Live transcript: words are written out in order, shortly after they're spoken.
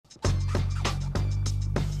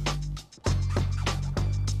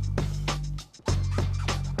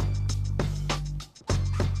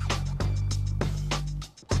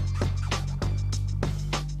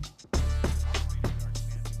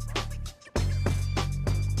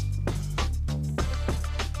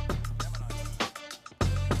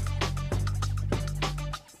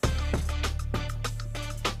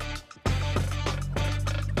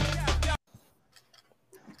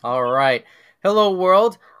All right. Hello,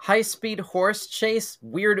 world. High speed horse chase,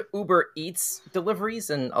 weird Uber Eats deliveries,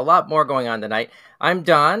 and a lot more going on tonight. I'm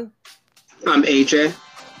Don, I'm AJ.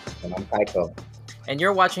 And I'm Tycho. and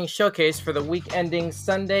you're watching Showcase for the week ending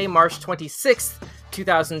Sunday, March 26th,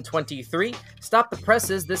 2023. Stop the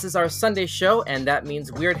presses. This is our Sunday show, and that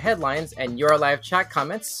means weird headlines and your live chat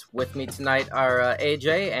comments. With me tonight are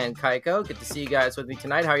AJ and Kaiko. Good to see you guys with me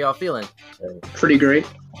tonight. How are y'all feeling? Pretty great.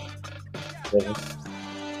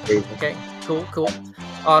 Okay, cool.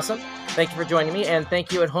 Awesome. Thank you for joining me, and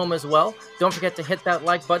thank you at home as well. Don't forget to hit that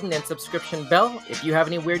like button and subscription bell. If you have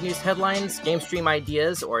any weird news headlines, game stream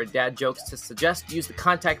ideas, or dad jokes to suggest, use the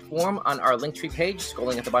contact form on our Linktree page,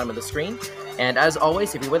 scrolling at the bottom of the screen. And as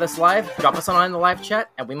always, if you're with us live, drop us on the live chat,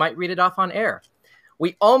 and we might read it off on air.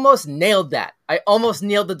 We almost nailed that. I almost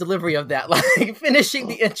nailed the delivery of that, like finishing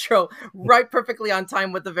the intro right perfectly on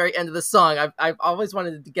time with the very end of the song. I've always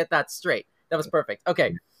wanted to get that straight. That was perfect.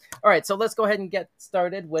 Okay. All right, so let's go ahead and get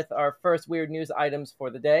started with our first weird news items for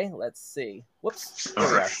the day. Let's see. Whoops. There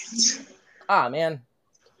we are. Ah, man.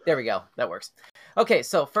 There we go. That works. Okay,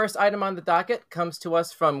 so first item on the docket comes to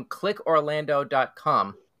us from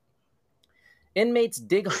clickorlando.com. Inmates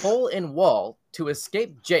dig hole in wall to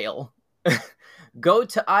escape jail, go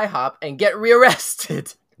to IHOP, and get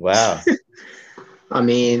rearrested. Wow. I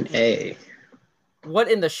mean, hey.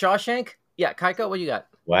 What in the Shawshank? Yeah, Kaiko, what you got?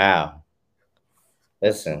 Wow.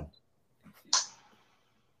 Listen,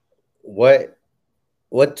 what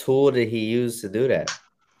tool did he use to do that?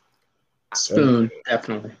 Spoon,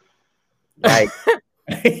 definitely. Like,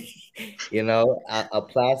 a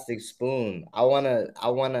plastic spoon.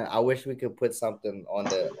 I wish we could put something on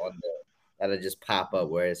the that'll just pop up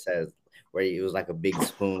where it says where it was like a big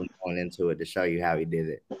spoon going into it to show you how he did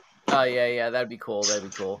it. Oh yeah, that'd be cool.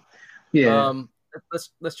 Yeah.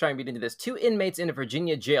 Let's try and read into this. 2 inmates in a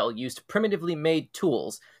Virginia jail used primitively made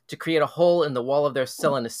tools to create a hole in the wall of their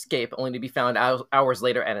cell and escape, only to be found hours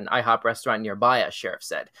later at an IHOP restaurant nearby, a sheriff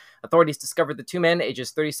said. Authorities discovered the 2 men,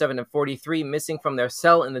 ages 37 and 43, missing from their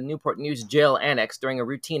cell in the Newport News jail annex during a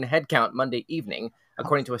routine head count Monday evening,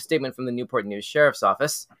 according to a statement from the Newport News Sheriff's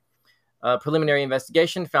Office. A preliminary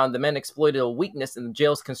investigation found the men exploited a weakness in the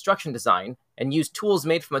jail's construction design and used tools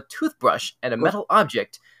made from a toothbrush and a metal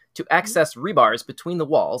object to access rebars between the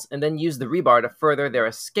walls, and then use the rebar to further their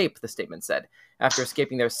escape, the statement said. After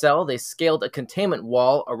escaping their cell, they scaled a containment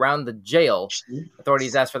wall around the jail.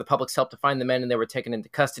 Authorities asked for the public's help to find the men, and they were taken into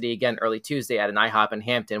custody again early Tuesday at an IHOP in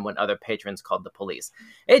Hampton when other patrons called the police.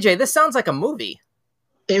 AJ, this sounds like a movie.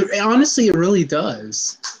 Honestly, it really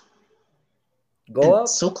does. Go up.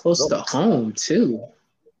 So close to home, too.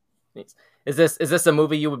 Is this a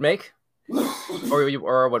movie you would make?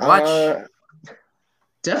 Or would watch?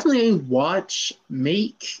 Definitely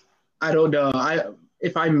make. I don't know.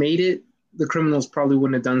 If I made it, the criminals probably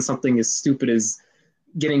wouldn't have done something as stupid as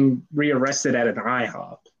getting rearrested at an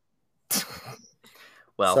IHOP.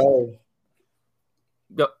 Well,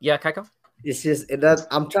 yeah, Kaiko. It's just it does.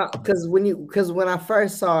 I'm trying because when I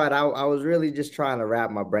first saw it, I was really just trying to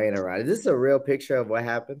wrap my brain around it. Is this a real picture of what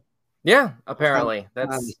happened? Yeah, apparently.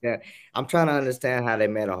 I'm trying to understand how they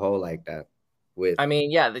made a hole like that. I mean,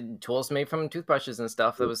 yeah, the tools made from toothbrushes and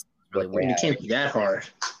stuff. That was really weird. It can't be that hard.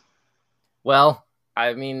 Well,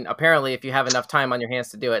 I mean, apparently, if you have enough time on your hands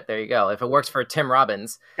to do it, there you go. If it works for Tim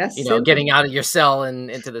Robbins, getting out of your cell and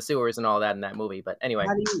into the sewers and all that in that movie. But anyway,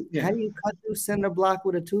 how do you cut through cinder block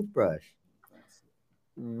with a toothbrush?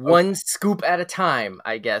 One scoop at a time,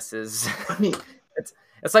 I guess is. I mean,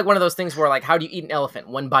 it's like one of those things where, like, how do you eat an elephant?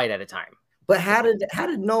 One bite at a time. But how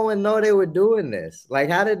did no one know they were doing this? Like,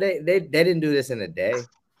 how did they didn't do this in a day?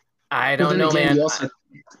 I don't know, man.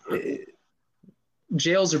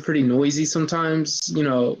 Jails are pretty noisy sometimes.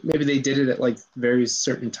 Maybe they did it at like very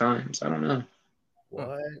certain times. I don't know.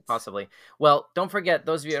 What? Possibly. Well, don't forget,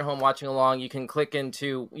 those of you at home watching along, you can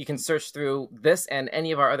search through this and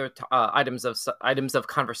any of our other items of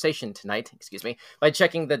conversation tonight, by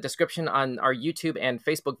checking the description on our YouTube and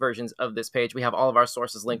Facebook versions of this page. We have all of our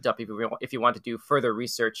sources linked up if you want to do further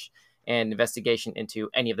research and investigation into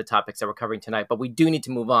any of the topics that we're covering tonight. But we do need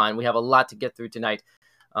to move on. We have a lot to get through tonight.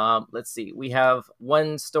 Let's see. We have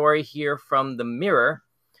one story here from the Mirror,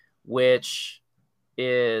 which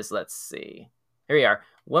is, let's see. Here we are.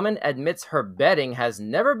 Woman admits her bedding has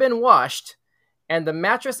never been washed, and the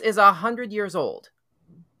mattress is 100 years old.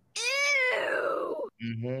 Ew.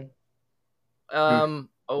 Mm-hmm.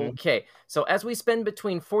 Okay, so as we spend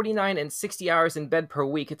between 49 and 60 hours in bed per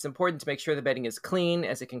week, it's important to make sure the bedding is clean,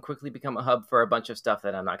 as it can quickly become a hub for a bunch of stuff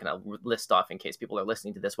that I'm not going to list off in case people are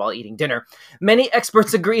listening to this while eating dinner. Many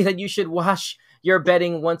experts agree that you should wash your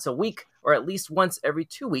bedding once a week, or at least once every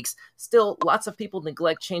 2 weeks. Still, lots of people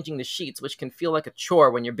neglect changing the sheets, which can feel like a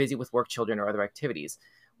chore when you're busy with work, children, or other activities.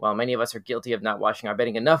 While many of us are guilty of not washing our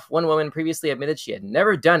bedding enough, one woman previously admitted she had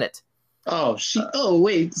never done it. Oh,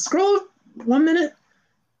 wait, scroll up 1 minute.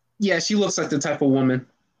 Yeah, she looks like the type of woman.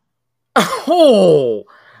 Oh,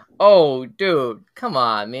 dude, come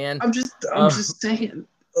on, man. I'm just saying.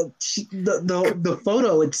 The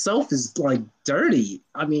photo itself is like dirty.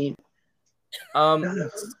 I mean,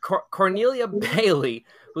 Cornelia Bailey,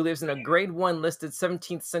 who lives in a Grade 1 listed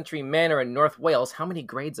 17th century manor in North Wales, how many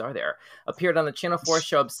grades are there? Appeared on the Channel 4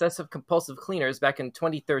 show Obsessive Compulsive Cleaners back in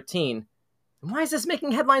 2013. Why is this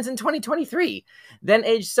making headlines in 2023? Then,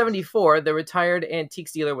 aged 74, the retired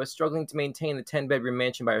antiques dealer was struggling to maintain the 10-bedroom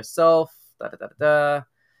mansion by herself.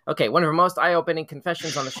 Okay, one of her most eye-opening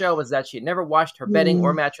confessions on the show was that she had never washed her bedding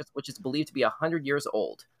or mattress, which is believed to be 100 years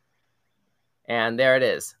old. And there it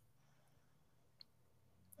is.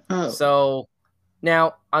 oh. So,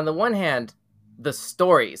 now, on the one hand, the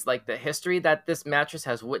stories, like the history that this mattress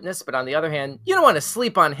has witnessed, but on the other hand, you don't want to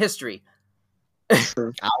sleep on history.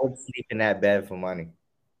 I would sleep in that bed for money.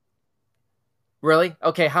 Really?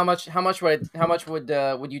 Okay. How much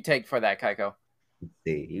would you take for that, Kaiko?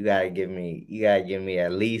 See, you gotta give me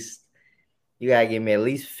at least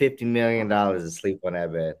 $50 million to sleep on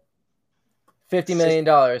that bed. $50 million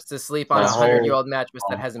to sleep on a 100-year-old mattress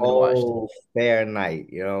that hasn't been washed. Oh, fair night.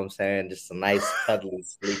 You know what I'm saying? Just a nice cuddly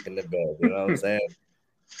sleep in the bed. You know what I'm saying?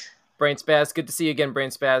 Brain Spaz, good to see you again, Brain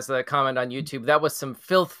Spaz. Comment on YouTube. That was some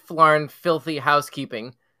filthy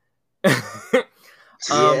housekeeping. Yeah.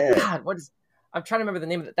 God, I'm trying to remember the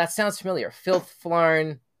name of it. That sounds familiar.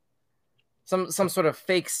 Flarn. Some sort of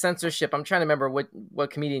fake censorship. I'm trying to remember what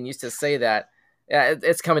comedian used to say that. Yeah,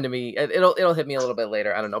 it's coming to me. It'll hit me a little bit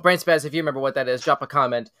later. I don't know. Brain Spaz, if you remember what that is, drop a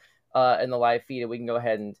comment in the live feed, and we can go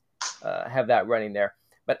ahead and have that running there.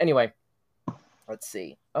 But anyway, let's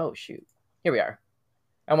see. Oh shoot, here we are.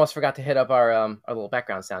 I almost forgot to hit up our little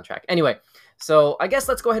background soundtrack. Anyway, so I guess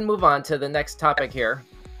let's go ahead and move on to the next topic here.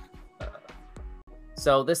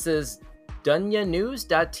 So this is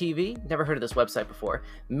dunyanews.tv. Never heard of this website before.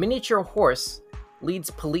 Miniature horse leads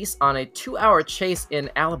police on a 2-hour chase in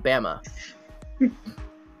Alabama.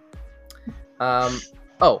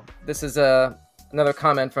 This is another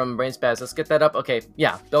comment from Brain Spaz. Let's get that up. Okay,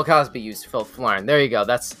 yeah, Bill Cosby used Phil Flarn. There you go.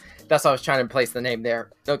 That's how I was trying to place the name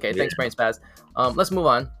there. Okay, thanks, Brain Spaz. Let's move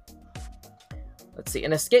on. Let's see.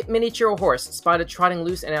 An escaped miniature horse spotted trotting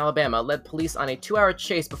loose in Alabama led police on a 2-hour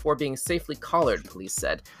chase before being safely collared, police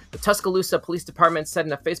said. The Tuscaloosa Police Department said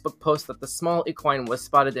in a Facebook post that the small equine was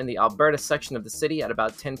spotted in the Alberta section of the city at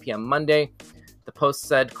about 10 p.m. Monday. The post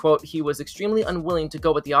said, quote, he was extremely unwilling to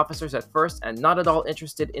go with the officers at first and not at all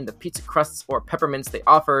interested in the pizza crusts or peppermints they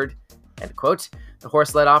offered, end quote. The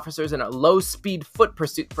horse led officers in a low-speed foot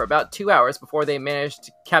pursuit for about 2 hours before they managed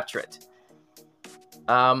to capture it.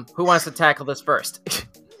 Who wants to tackle this first?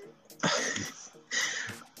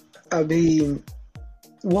 I mean,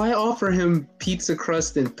 why offer him pizza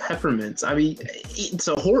crust and peppermints? I mean, it's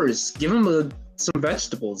a horse. Give him some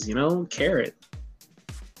vegetables, carrot.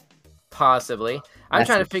 Possibly. I'm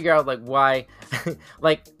trying to figure out, why.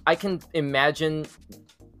 I can imagine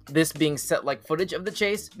this being set, footage of the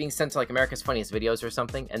chase being sent to, America's Funniest Videos or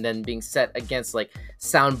something, and then being set against,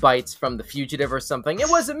 sound bites from The Fugitive or something. It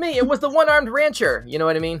wasn't me. It was the one-armed rancher. You know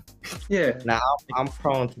what I mean? Yeah. Now, I'm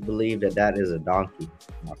prone to believe that is a donkey,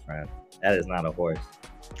 my friend. That is not a horse.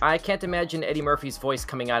 I can't imagine Eddie Murphy's voice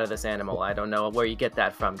coming out of this animal. I don't know where you get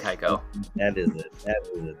that from, Kaiko. That is a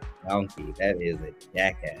donkey. That is a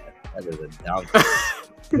jackass. That is a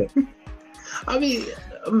donkey. I mean,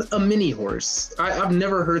 a mini horse. I've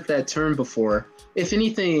never heard that term before. If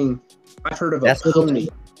anything, I've heard of a pony.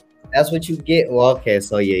 That's what you get. Well, okay,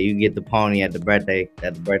 so yeah, you get the pony at the birthday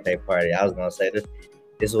party. I was gonna say this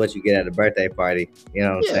is what you get at the birthday party. You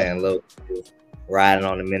know what I'm saying? Little riding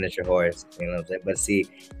on a miniature horse. You know what I'm saying? But see,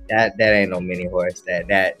 that ain't no mini horse.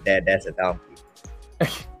 That's a donkey.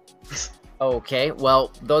 Okay,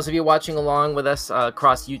 well, those of you watching along with us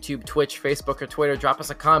across YouTube, Twitch, Facebook, or Twitter, drop us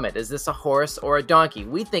a comment. Is this a horse or a donkey?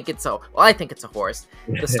 I think it's a horse.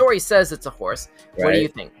 The story says it's a horse. Right. What do you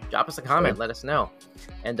think? Drop us a comment. Let us know.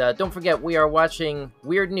 And don't forget, we are watching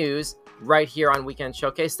Weird News right here on Weekend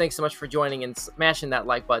Showcase. Thanks so much for joining and smashing that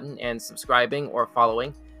like button and subscribing or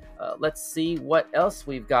following. Let's see what else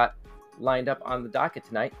we've got lined up on the docket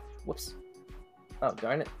tonight. Whoops. Oh,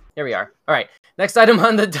 darn it. Here we are. All right. Next item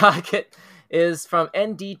on the docket is from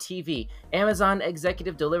NDTV. Amazon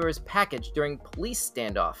executive delivers package during police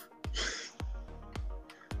standoff.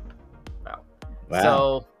 Wow.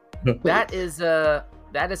 So that is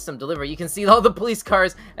some delivery. You can see all the police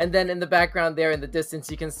cars, and then in the background there in the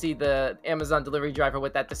distance, you can see the Amazon delivery driver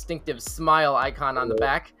with that distinctive smile icon on the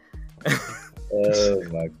back. Oh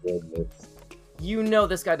my goodness. You know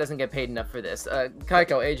this guy doesn't get paid enough for this.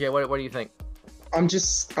 Kaiko, AJ, what do you think? I'm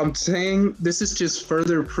saying this is just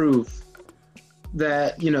further proof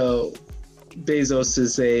that, you know, Bezos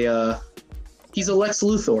is he's a Lex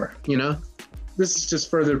Luthor, you know? This is just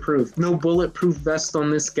further proof. No bulletproof vest on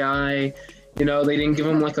this guy. You know, they didn't give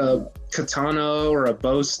him like a katana or a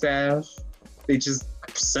bow staff. They just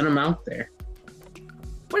sent him out there.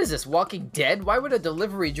 What is this, Walking Dead? Why would a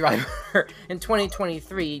delivery driver in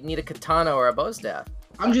 2023 need a katana or a bow staff?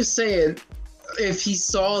 I'm just saying, if he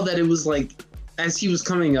saw that it was like, as he was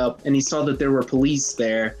coming up and he saw that there were police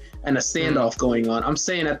there and a standoff going on, I'm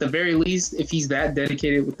saying at the very least, if he's that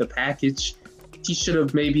dedicated with the package, he should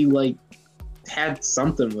have maybe like had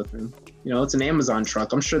something with him. You know, it's an Amazon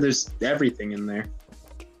truck. I'm sure there's everything in there.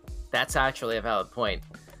 That's actually a valid point.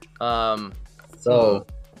 So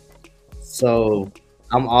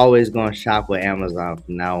I'm always gonna shop with Amazon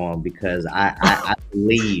from now on because I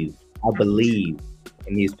believe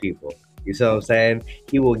in these people. You see what I'm saying?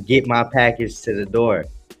 He will get my package to the door,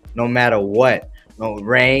 no matter what. No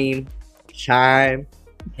rain, shine,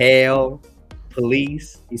 hail,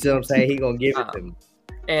 police. You see what I'm saying? He gonna give it to me.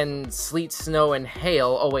 And sleet, snow, and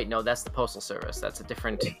hail. Oh wait, no, that's the postal service. That's a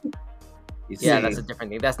different. Yeah, that's a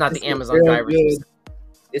different thing. That's not the Amazon drivers.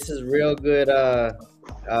 This is real good. What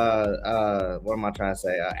am I trying to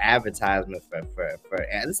say? Advertisement for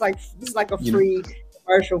this is like a free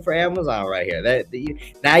commercial for Amazon right here.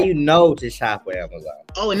 Now you know to shop with Amazon.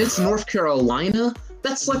 Oh, and it's North Carolina.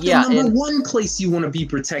 That's like the number one place you want to be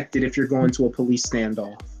protected if you're going to a police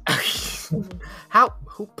standoff.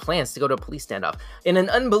 Who plans to go to a police standoff? In an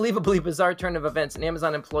unbelievably bizarre turn of events, an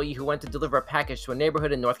Amazon employee who went to deliver a package to a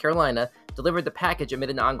neighborhood in North Carolina delivered the package amid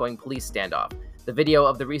an ongoing police standoff. The video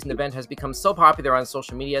of the recent event has become so popular on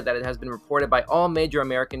social media that it has been reported by all major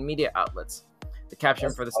American media outlets. The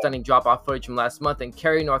caption for the stunning drop-off footage from last month in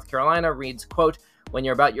Cary, North Carolina reads, quote, "When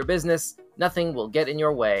you're about your business, nothing will get in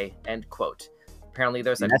your way," end quote. Apparently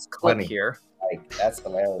there's a clip here. Like, that's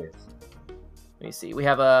hilarious. Let me see. We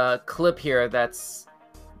have a clip here that's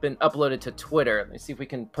been uploaded to Twitter. Let me see if we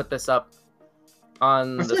can put this up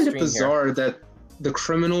on the stream here. I find it bizarre that the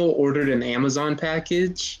criminal ordered an Amazon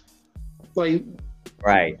package. Like,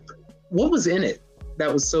 right. What was in it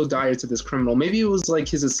that was so dire to this criminal? Maybe it was like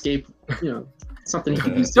his escape, you know, something he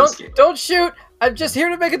could use to escape. Don't shoot! I'm just here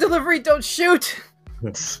to make a delivery. Don't shoot!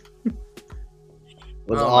 Was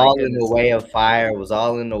all in the way of fire. Was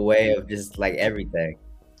all in the way of just like everything.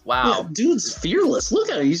 Wow. Yeah, dude's fearless. Look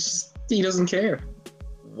at him. He doesn't care.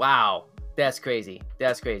 Wow. That's crazy.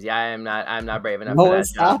 That's crazy. I'm not brave enough for that. No one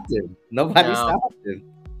stopped him. Nobody stopped him.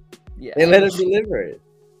 Yeah. They let him deliver it.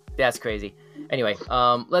 That's crazy. Anyway,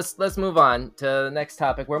 let's move on to the next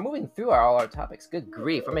topic. We're moving through all our topics. Good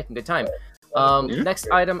grief, we're making good time. Next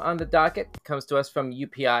item on the docket comes to us from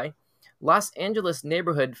UPI. Los Angeles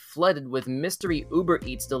neighborhood flooded with mystery Uber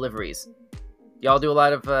Eats deliveries. Y'all do a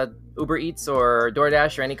lot of Uber Eats or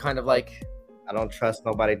DoorDash or any kind of like... I don't trust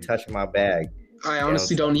nobody touching my bag. I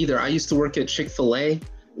honestly don't either. I used to work at Chick-fil-A.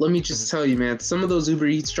 Let me just tell you, man, some of those Uber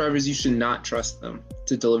Eats drivers, you should not trust them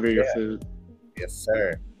to deliver your food. Yes,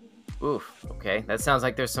 sir. Oof, okay. That sounds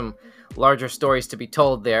like there's some larger stories to be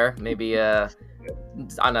told there. Maybe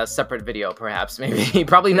on a separate video, perhaps. Maybe.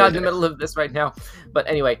 Probably not in the middle of this right now. But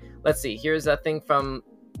anyway, let's see. Here's a thing from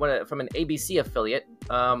an ABC affiliate.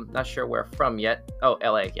 Not sure where from yet. Oh,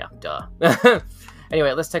 LA. Yeah, duh.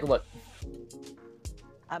 Anyway, let's take a look.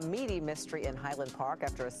 A meaty mystery in Highland Park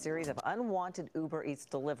after a series of unwanted Uber Eats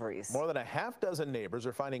deliveries. More than a half dozen neighbors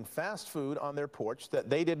are finding fast food on their porch that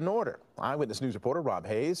they didn't order. Eyewitness News reporter Rob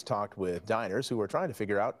Hayes talked with diners who are trying to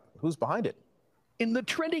figure out who's behind it. In the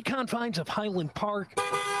trendy confines of Highland Park,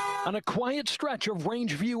 on a quiet stretch of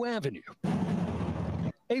Rangeview Avenue,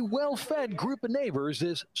 a well-fed group of neighbors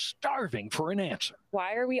is starving for an answer.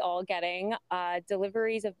 Why are we all getting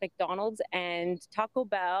deliveries of McDonald's and Taco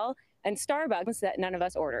Bell and Starbucks that none of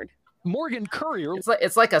us ordered? Morgan Courier.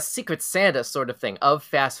 It's like a Secret Santa sort of thing of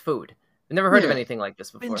fast food. I've never heard of anything like this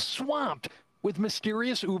before. Been swamped with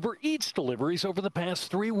mysterious Uber Eats deliveries over the past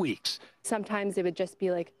 3 weeks. Sometimes it would just be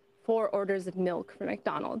like 4 orders of milk from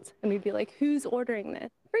McDonald's. And we'd be like, who's ordering this?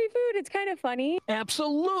 Free food, it's kind of funny.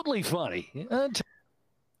 Absolutely funny.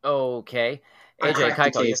 Okay. AJ,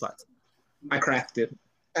 Kaiko, your thoughts? I cracked it.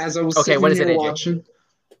 As I was sitting here watching,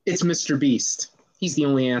 it's Mr. Beast. He's the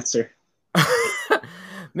only answer.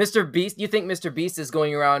 Mr. Beast, you think Mr. Beast is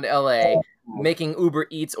going around LA making Uber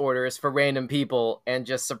Eats orders for random people and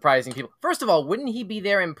just surprising people? First of all, wouldn't he be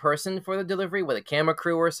there in person for the delivery with a camera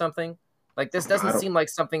crew or something? Like, this doesn't seem like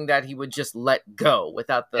something that he would just let go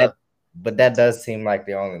without the... But that does seem like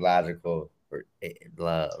the only logical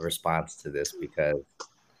response to this, because,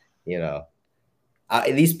 you know,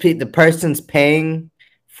 the person's paying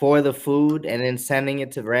for the food and then sending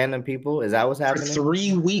it to random people. Is that what's happening? For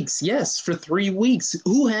 3 weeks, yes, for 3 weeks.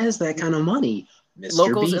 Who has that kind of money?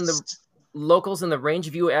 Mr. Beast. Locals in the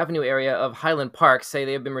Rangeview Avenue area of Highland Park say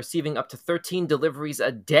they have been receiving up to 13 deliveries a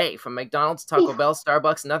day from McDonald's, Taco Bell,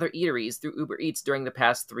 Starbucks, and other eateries through Uber Eats during the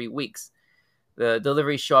past 3 weeks. The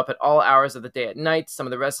deliveries show up at all hours of the day at night. Some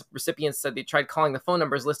of the recipients said they tried calling the phone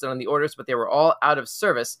numbers listed on the orders, but they were all out of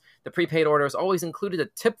service. The prepaid orders always included a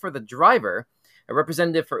tip for the driver. A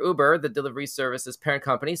representative for Uber, the delivery service's parent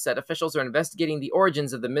company, said officials are investigating the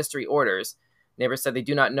origins of the mystery orders. Neighbors said they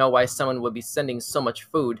do not know why someone would be sending so much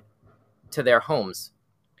food to their homes.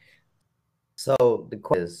 So the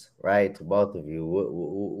question is, right, to both of you,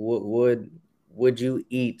 would you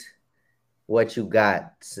eat what you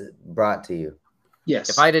got brought to you? Yes.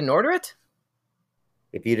 If I didn't order it?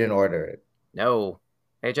 If you didn't order it? No.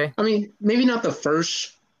 AJ? I mean, maybe not the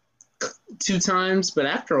first 2 times, but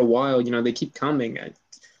after a while, you know, they keep coming.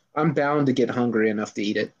 I'm bound to get hungry enough to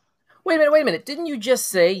eat it. Wait a minute. Didn't you just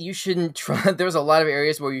say you shouldn't trust... There's a lot of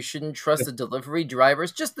areas where you shouldn't trust the delivery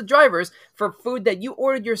drivers, just the drivers, for food that you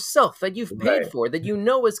ordered yourself, that you've paid for, that you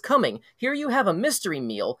know is coming. Here you have a mystery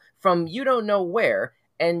meal from you don't know where,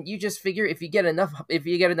 and you just figure if you get enough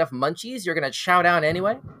munchies, you're going to chow down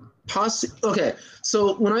anyway? Okay,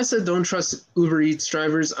 so when I said don't trust Uber Eats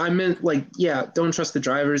drivers, I meant, like, yeah, don't trust the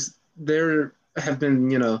drivers. There have been,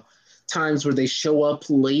 you know, times where they show up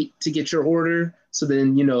late to get your order. So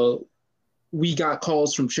then, you know, we got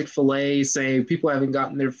calls from Chick-fil-A saying people haven't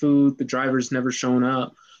gotten their food, the driver's never shown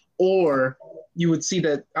up. Or you would see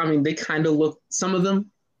that, I mean, they kind of look, some of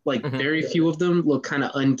them, like very few of them look kind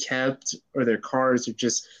of unkept, or their cars are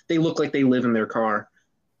just, they look like they live in their car.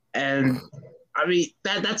 And I mean,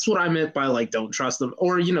 that's what I meant by, like, don't trust them.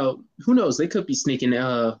 Or, you know, who knows? They could be sneaking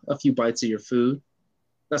a few bites of your food.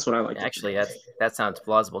 That's what I like. Actually, that sounds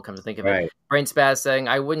plausible, come to think of it. Brain Spaz saying,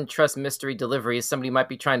 I wouldn't trust mystery deliveries. Somebody might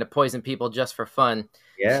be trying to poison people just for fun.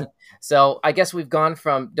 Yeah. So I guess we've gone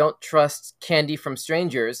from don't trust candy from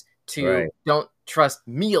strangers to don't trust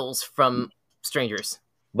meals from strangers.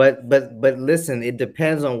 But listen, it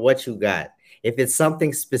depends on what you got. If it's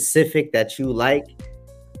something specific that you like,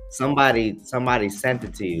 somebody sent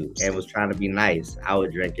it to you and was trying to be nice, I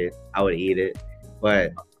would drink it. I would eat it.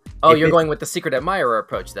 But you're going with the secret admirer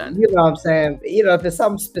approach then. You know what I'm saying? You know, if it's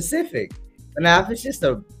something specific. But now if it's just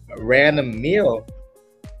a random meal,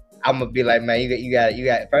 I'm gonna be like, man, you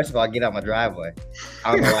got. First of all, get out my driveway.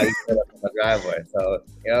 I don't know why you put up my driveway. So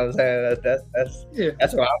you know what I'm saying?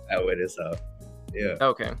 That's where I'm at with it. So yeah.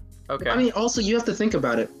 Okay. I mean, also you have to think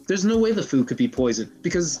about it. There's no way the food could be poisoned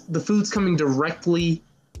because the food's coming directly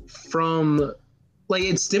from, like,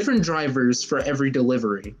 it's different drivers for every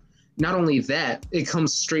delivery. Not only that, it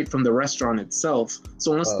comes straight from the restaurant itself.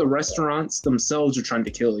 So unless the restaurants themselves are trying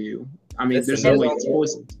to kill you, I mean, there's no way it's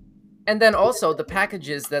poisoned. And then also the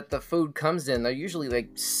packages that the food comes in, they're usually, like,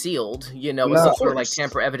 sealed, you know, with some sort of, like,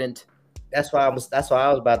 tamper evident. That's what I was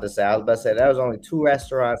about to say. I was about to say there was only 2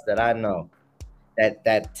 restaurants that I know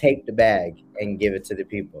that tape the bag and give it to the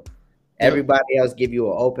people. Everybody else give you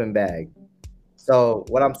an open bag. So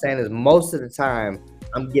what I'm saying is most of the time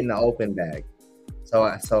I'm getting an open bag. So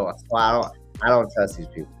I don't trust these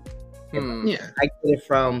people. Yeah, I get it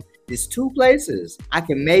from these 2 places. I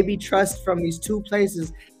can maybe trust from these 2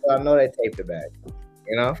 places, but I know they tape the bag.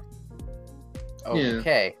 You know?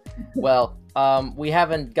 Okay. Well, we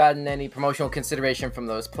haven't gotten any promotional consideration from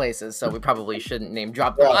those places, so we probably shouldn't name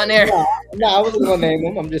drop them on air. No, I wasn't gonna name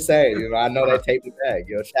them. I'm just saying, you know, I know they tape the bag.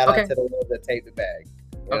 You know, shout out to the ones that tape the bag.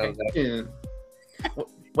 You know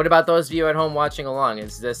What about those of you at home watching along?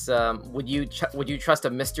 Is this would you trust a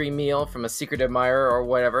mystery meal from a secret admirer or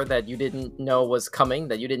whatever that you didn't know was coming,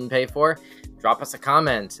 that you didn't pay for? Drop us a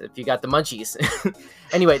comment if you got the munchies.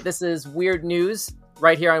 Anyway, this is Weird News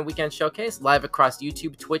right here on Weekend Showcase, live across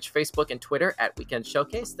YouTube, Twitch, Facebook, and Twitter at Weekend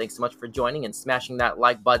Showcase. Thanks so much for joining and smashing that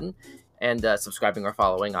like button and subscribing or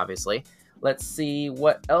following, obviously. Let's see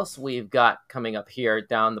what else we've got coming up here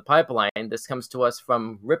down the pipeline. This comes to us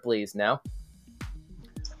from Ripley's now.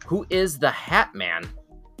 Who is the Hat Man?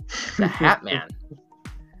 The Hat Man.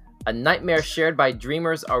 A nightmare shared by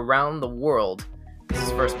dreamers around the world. This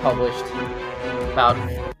is first published about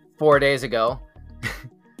 4 days ago.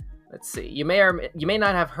 Let's see. You may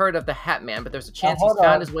not have heard of the Hat Man, but there's a chance hold he's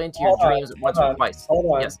found on. his way into your dreams once or twice. Hold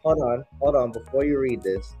on. Yes. Hold on. Before you read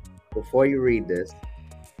this,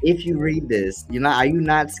 if you read this, are you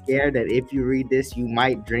not scared that if you read this, you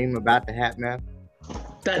might dream about the Hat Man?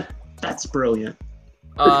 That's brilliant.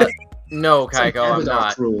 No, Kaiko, I'm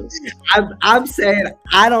not. Rules. I'm saying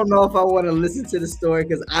I don't know if I want to listen to the story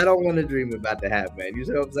because I don't want to dream about the Hat Man. You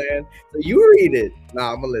see what I'm saying? So you read it. No,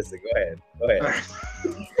 I'm gonna listen. Go ahead.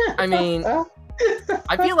 I mean,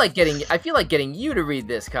 I feel like getting you to read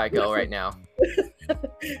this, Kaiko, right now.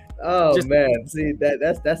 Oh man, see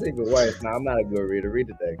that's even worse. No, I'm not a good reader. Read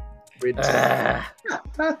the thing. Read the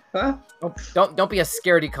thing. Don't be a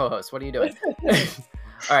scaredy co-host. What are you doing?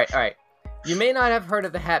 All right. You may not have heard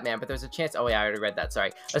of the Hat Man, but there's a chance. Oh, yeah, I already read that.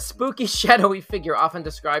 Sorry. A spooky, shadowy figure often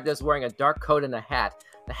described as wearing a dark coat and a hat.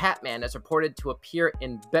 The Hat Man is reported to appear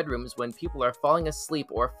in bedrooms when people are falling asleep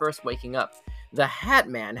or first waking up. The Hat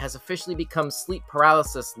Man has officially become sleep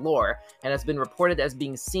paralysis lore and has been reported as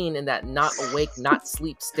being seen in that not awake, not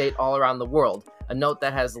sleep state all around the world. A note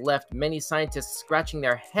that has left many scientists scratching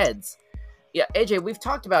their heads. Yeah, AJ, we've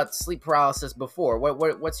talked about sleep paralysis before.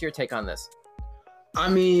 What's your take on this? I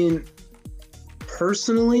mean,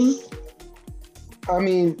 personally,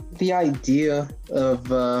 the idea of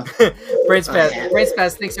Brain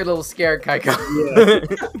Spaz thinks you're a little scared, Kaiko.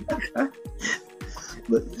 Yeah.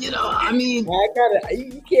 But you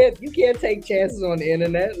can't take chances on the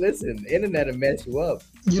internet. Listen, the internet will mess you up.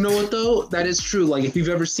 You know what though? That is true. Like if you've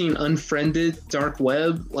ever seen Unfriended, Dark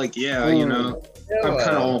Web, I'm kind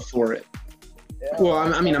of all for it. Yeah. Well,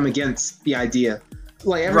 I'm against the idea.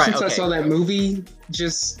 Like ever since I saw that movie,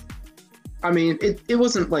 it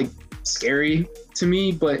wasn't like scary to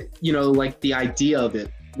me, but like the idea of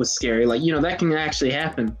it was scary. Like that can actually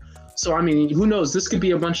happen. So who knows? This could be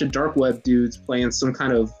a bunch of dark web dudes playing some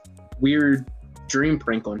kind of weird dream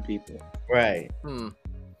prank on people. Right.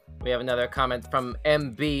 We have another comment from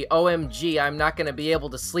MB. OMG, I'm not going to be able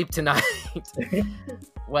to sleep tonight.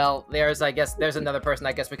 Well, there's another person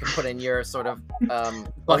I guess we could put in your sort of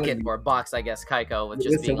bucket or box, I guess, Kaiko, with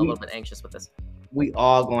just being a little bit anxious with this. We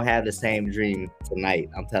all going to have the same dream tonight,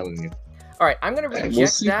 I'm telling you. All right, I'm going to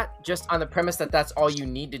reject that just on the premise that that's all you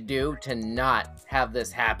need to do to not have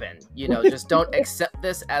this happen. Just don't accept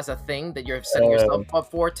this as a thing that you're setting yourself up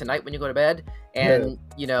for tonight when you go to bed. And,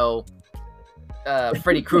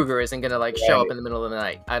 Freddy Krueger isn't going to show up in the middle of the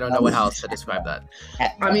night. I don't know how else to describe that.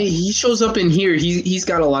 He shows up in here. He's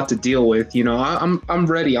got a lot to deal with. I'm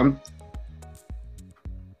ready.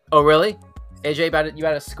 Oh, really? AJ, you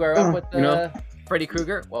got to square up with Freddy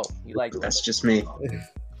Krueger? Well, you like that. That's just me.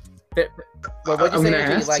 Well, what'd you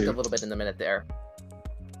say you liked a little bit in the minute there?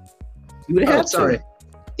 You would have sorry.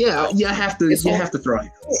 Yeah, you have to throw it.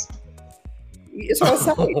 It's on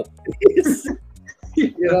site.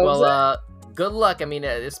 Well, good luck.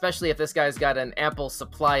 Especially if this guy's got an ample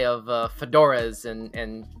supply of fedoras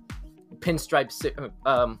and pinstripe.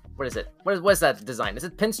 What is it? What is that design? Is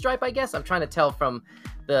it pinstripe? I guess I'm trying to tell from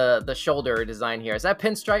the shoulder design here. Is that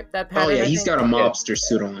pinstripe? That pattern? Oh yeah, he's got a mobster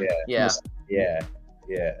suit on. Yeah.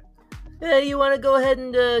 Hey, you want to go ahead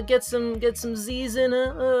and get some Z's in?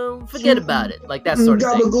 Forget about it. Like that sort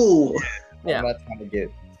of thing. Yeah. I'm not trying to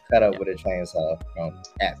get cut up with a chainsaw from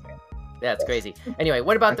Batman. That's crazy. Anyway,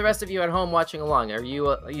 what about the rest of you at home watching along? Are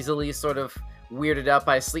you easily sort of weirded out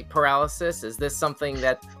by sleep paralysis? Is this something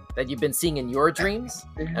that you've been seeing in your dreams?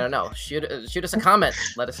 I don't know. Shoot us a comment.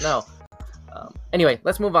 Let us know. Anyway,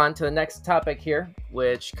 let's move on to the next topic here,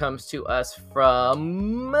 which comes to us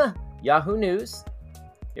from Yahoo News.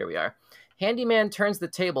 Here we are. Handyman turns the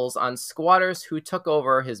tables on squatters who took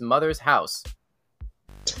over his mother's house.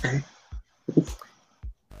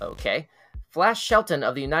 Okay. Flash Shelton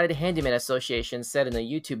of the United Handyman Association said in a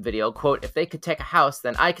YouTube video, quote, "If they could take a house,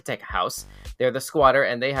 then I could take a house. They're the squatter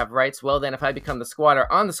and they have rights. Well, then if I become the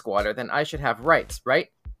squatter on the squatter, then I should have rights, right?"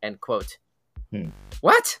 End quote.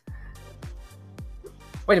 What?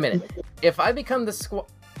 Wait a minute. If I become the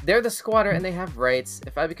they're the squatter and they have rights.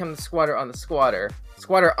 If I become the squatter on the squatter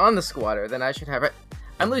on the squatter, then I should have rights.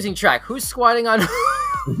 I'm losing track. Who's squatting on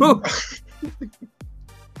who?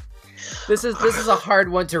 This is a hard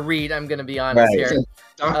one to read. I'm gonna be honest here.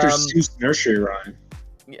 Dr. Seuss nursery rhyme.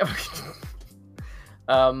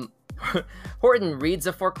 Horton reads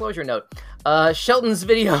a foreclosure note. Shelton's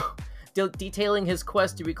video detailing his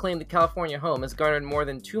quest to reclaim the California home has garnered more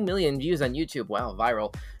than 2 million views on YouTube. Wow,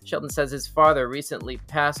 viral. Shelton says his father recently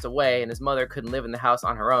passed away and his mother couldn't live in the house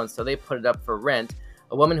on her own, so they put it up for rent.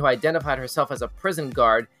 A woman who identified herself as a prison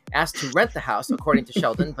guard asked to rent the house, according to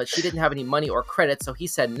Shelton, but she didn't have any money or credit, so he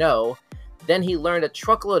said no. Then he learned a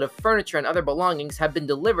truckload of furniture and other belongings had been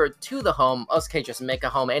delivered to the home. Okay, just make a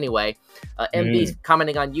home anyway. MB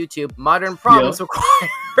commenting on YouTube, modern problems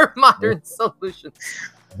require modern solutions.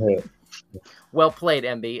 Well played,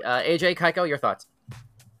 MB. AJ, Kaiko, your thoughts?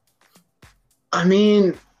 I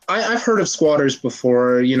mean, I've heard of squatters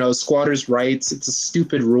before. You know, squatters' rights. It's a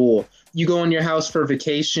stupid rule. You go on your house for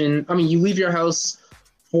vacation. I mean, you leave your house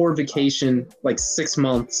for vacation like 6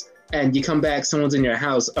 months, and you come back, someone's in your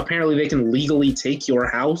house. Apparently, they can legally take your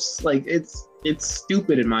house. Like, it's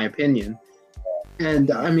stupid in my opinion.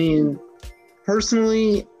 And I mean,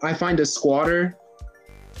 personally, I find a squatter.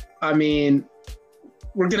 I mean,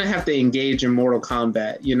 we're gonna have to engage in Mortal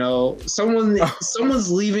Kombat. You know,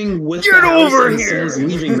 someone's leaving with the house, and someone's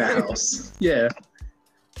leaving the house. Yeah.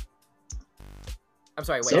 I'm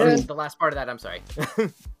sorry. Wait, the last part of that. I'm sorry.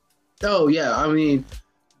 Oh yeah, I mean,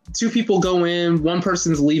 2 people go in, one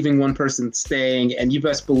person's leaving, one person's staying, and you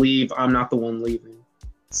best believe I'm not the one leaving.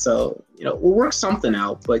 So, you know, we'll work something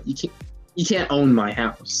out, but you can't own my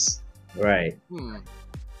house. Right.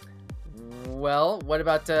 Well, what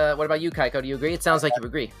about you, Kaiko? Do you agree? It sounds like you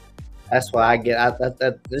agree. That's why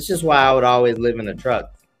this is why I would always live in a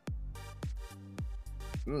truck.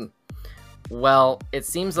 Well, it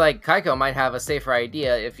seems like Kaiko might have a safer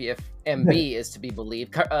idea if MB is to be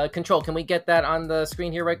believed. Control, can we get that on the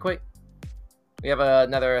screen here right quick? We have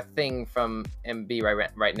another thing from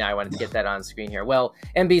MB right now. I wanted to get that on screen here. Well,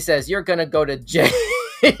 MB says, you're going to go to jail.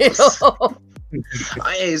 Hey,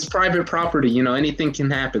 it's private property. You know, anything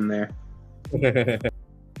can happen there.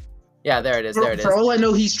 Yeah, there it is. For all I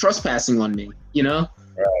know, he's trespassing on me, you know?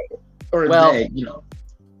 Right. Or they, you know.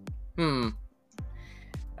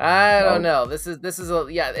 I don't know. This is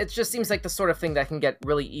it just seems like the sort of thing that can get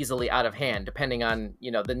really easily out of hand, depending on, you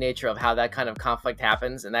know, the nature of how that kind of conflict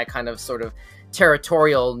happens and that kind of sort of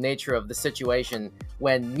territorial nature of the situation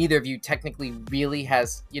when neither of you technically really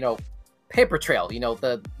has, you know, paper trail, you know,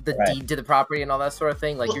 the deed to the property and all that sort of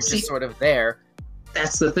thing. Like, well, you're just sort of there.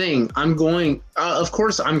 That's the thing. I'm going, of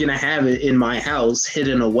course, I'm going to have it in my house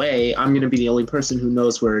hidden away. I'm going to be the only person who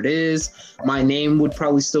knows where it is. My name would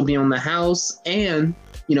probably still be on the house. And,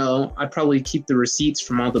 you know, I'd probably keep the receipts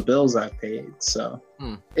from all the bills I've paid. So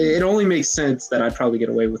it only makes sense that I'd probably get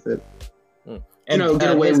away with it. And, you know,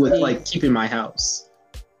 get away with, like, keeping my house.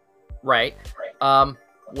 Right.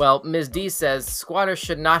 Well, Ms. D says, squatters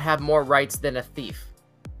should not have more rights than a thief.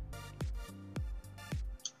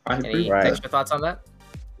 Any extra thoughts on that?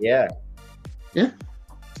 Yeah.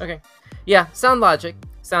 Okay. Yeah, sound logic.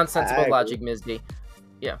 Sound sensible logic, Ms. D.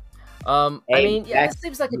 Yeah. I mean, yeah, it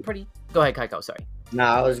seems like a pretty... Go ahead, Kaiko, sorry. No,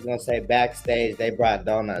 I was going to say backstage, they brought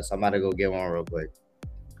donuts. I'm about to go get one real quick.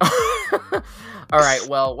 All right,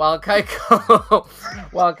 well, while Kaiko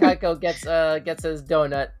gets his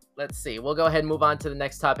donut, let's see. We'll go ahead and move on to the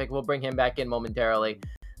next topic. We'll bring him back in momentarily.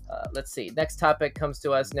 Let's see. Next topic comes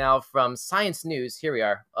to us now from Science News. Here we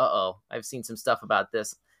are. I've seen some stuff about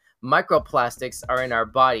this. Microplastics are in our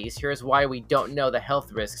bodies. Here's why we don't know the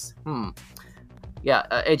health risks. Yeah,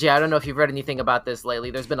 AJ, I don't know if you've read anything about this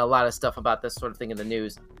lately. There's been a lot of stuff about this sort of thing in the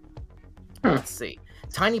news. Let's see.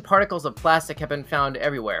 Tiny particles of plastic have been found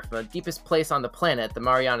everywhere, from the deepest place on the planet, the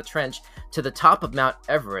Mariana Trench, to the top of Mount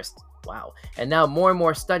Everest. Wow. And now more and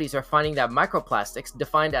more studies are finding that microplastics,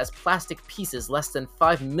 defined as plastic pieces less than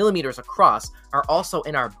 5 millimeters across, are also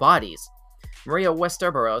in our bodies. Maria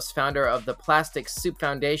Westerboros, founder of the Plastic Soup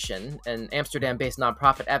Foundation, an Amsterdam-based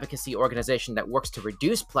nonprofit advocacy organization that works to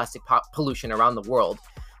reduce plastic pollution around the world,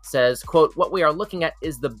 says, quote, what we are looking at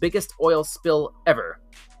is the biggest oil spill ever,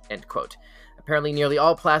 end quote. Apparently, nearly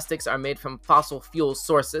all plastics are made from fossil fuel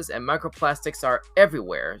sources, and microplastics are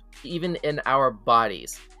everywhere, even in our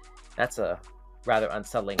bodies. That's a rather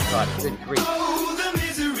unsettling thought. Good grief. Oh, the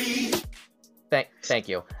misery. Thank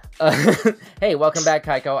you. Hey, welcome back,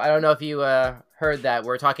 Kaiko. I don't know if you heard that.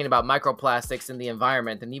 We're talking about microplastics in the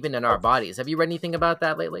environment and even in our bodies. Have you read anything about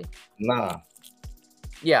that lately? Nah.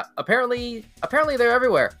 Yeah, apparently they're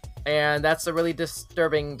everywhere. And that's a really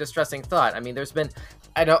distressing thought. I mean, there's been...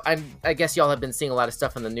 I guess y'all have been seeing a lot of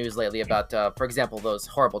stuff in the news lately about, for example, those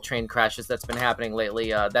horrible train crashes that's been happening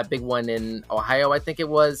lately. That big one in Ohio, I think it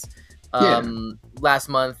was, last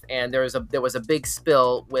month, and there was a big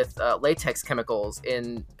spill with latex chemicals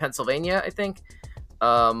in Pennsylvania, I think,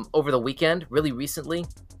 over the weekend, really recently.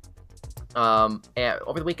 Over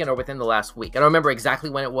the weekend or within the last week. I don't remember exactly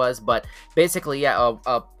when it was, but basically, yeah,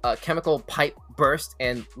 a chemical pipe burst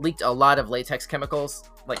and leaked a lot of latex chemicals,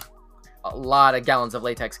 like a lot of gallons of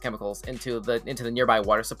latex chemicals into the nearby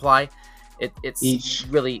water supply. It's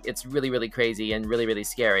really crazy and really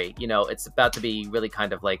scary. You know, it's about to be really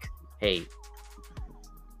kind of like, hey,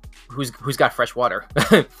 who's got fresh water?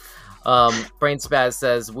 Brain Spaz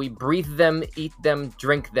says, we breathe them, eat them,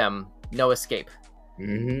 drink them. No escape.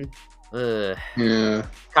 Mm-hmm. Yeah.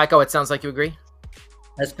 Kaiko, it sounds like you agree?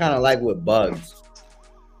 That's kind of like with bugs.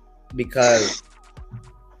 Because,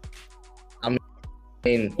 I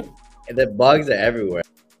mean, the bugs are everywhere.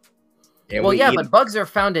 And well, yeah, but bugs are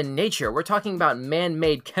found in nature. We're talking about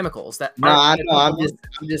man-made chemicals that. No, I know. I'm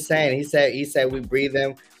just saying. He said we breathe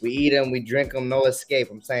them, we eat them, we drink them. No escape.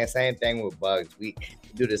 I'm saying same thing with bugs. We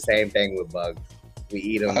do the same thing with bugs. We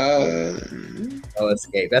eat them. No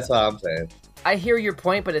escape. That's what I'm saying. I hear your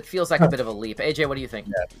point, but it feels like a bit of a leap. AJ, what do you think?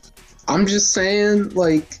 Yeah. I'm just saying,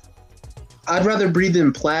 like, I'd rather breathe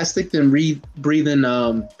in plastic than breathe in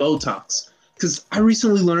Botox, because I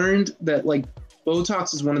recently learned that like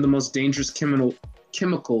Botox is one of the most dangerous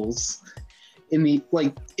chemicals in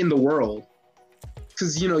the world,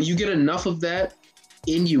 because you get enough of that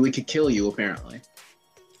in you, it could kill you apparently.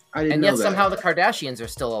 I didn't know that. And yet somehow the Kardashians are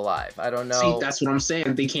still alive. I don't know. See, that's what I'm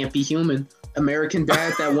saying. They can't be human. American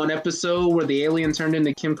Dad, that one episode where the alien turned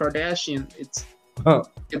into Kim Kardashian,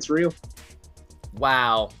 it's real.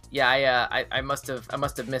 Wow. Yeah, I must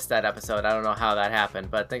have missed that episode. I don't know how that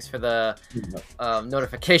happened, but thanks for the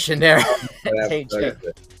notification there.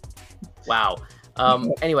 Wow.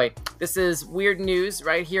 Anyway, this is Weird News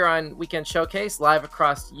right here on Weekend Showcase, live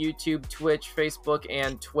across YouTube, Twitch, Facebook,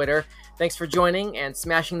 and Twitter. Thanks for joining and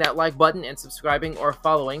smashing that like button and subscribing or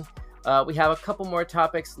following. We have a couple more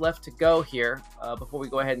topics left to go here before we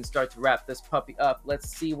go ahead and start to wrap this puppy up. Let's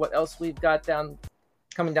see what else we've got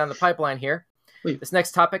coming down the pipeline here. This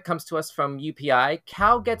next topic comes to us from UPI.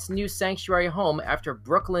 Cow gets new sanctuary home after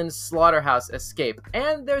Brooklyn's slaughterhouse escape.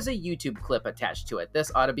 And there's a YouTube clip attached to it.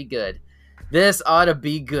 This ought to be good. This ought to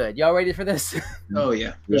be good. Y'all ready for this? Oh,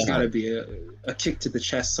 yeah. There's got to be a kick to the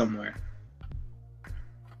chest somewhere.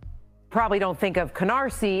 Probably don't think of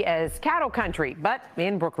Canarsie as cattle country, but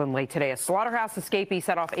in Brooklyn late today, a slaughterhouse escapee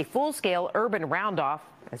set off a full-scale urban roundoff,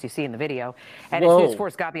 as you see in the video. And as News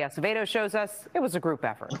 4's Gabi Acevedo shows us, it was a group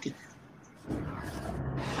effort. Okay.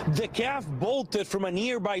 The calf bolted from a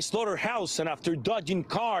nearby slaughterhouse, and after dodging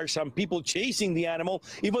cars and people chasing the animal,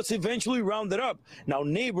 it was eventually rounded up. Now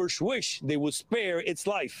neighbors wish they would spare its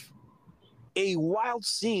life. A wild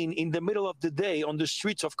scene in the middle of the day on the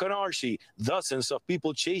streets of Canarsie. Dozens of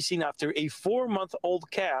people chasing after a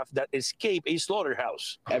 4-month-old calf that escaped a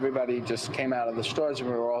slaughterhouse. Everybody just came out of the stores and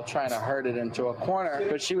we were all trying to herd it into a corner,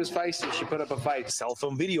 but she was feisty. She put up a fight. Cell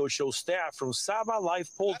phone video shows staff from Saba Live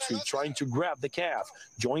Poultry trying to grab the calf,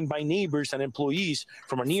 joined by neighbors and employees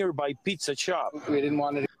from a nearby pizza shop. We didn't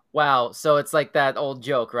want to. Wow, so it's like that old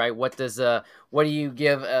joke, right? What do you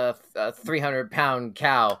give a 300-pound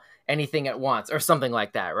cow? Anything at once, or something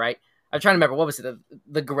like that, right? I'm trying to remember, what was it?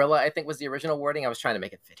 The gorilla, I think, was the original wording. I was trying to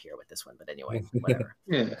make it fit here with this one, but anyway, whatever.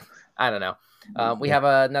 Yeah. I don't know. We have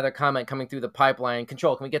another comment coming through the pipeline.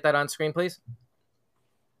 Control, can we get that on screen, please?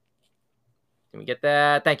 Can we get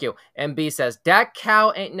that? Thank you. MB says, that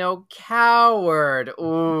cow ain't no coward.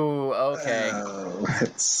 Ooh, okay. Oh,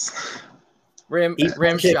 that's... Rim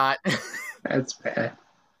shot. That's bad.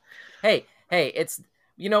 Hey, it's...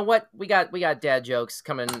 You know what? We got dad jokes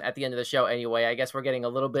coming at the end of the show anyway. I guess we're getting a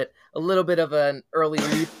little bit of an early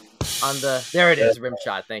leap on the. There it is, rim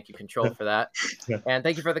shot. Thank you, Control, for that, and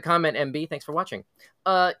thank you for the comment, MB. Thanks for watching.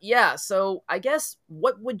 Yeah. So I guess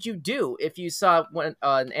what would you do if you saw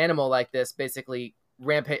an animal like this basically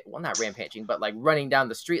not rampaging, but like running down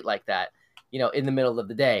the street like that, in the middle of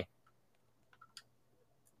the day?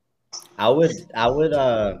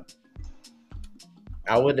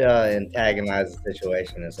 I would antagonize the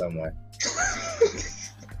situation in some way.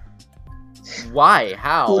 Why?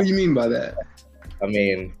 How? What do you mean by that? I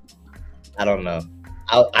mean, I don't know.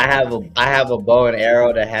 I have a bow and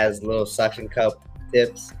arrow that has little suction cup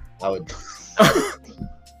tips. I would, but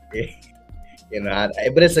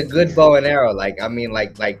it's a good bow and arrow. Like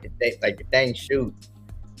the thing shoots,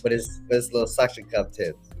 but it's little suction cup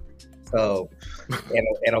tips. So ain't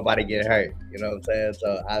nobody get hurt. You know what I'm saying?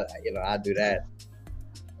 So I do that.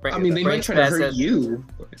 I mean, they might try to hurt you.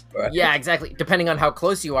 Yeah, exactly. Depending on how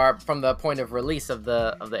close you are from the point of release of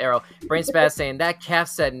the arrow. Brain Spaz saying that calf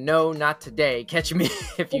said no, not today. Catch me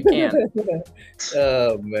if you can.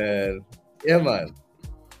 Oh man, yeah, man.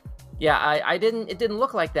 Yeah, it didn't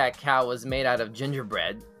look like that cow was made out of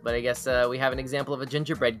gingerbread, but I guess we have an example of a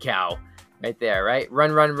gingerbread cow right there, right?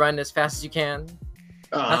 Run as fast as you can.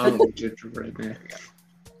 Oh, gingerbread man.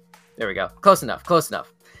 There we go. Close enough.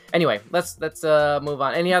 Anyway, let's move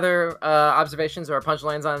on. Any other observations or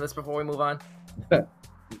punchlines on this before we move on?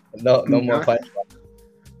 No more punchlines.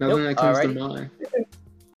 Nothing that comes to mind.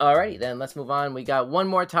 Alrighty, then let's move on. We got one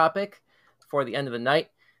more topic for the end of the night.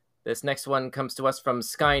 This next one comes to us from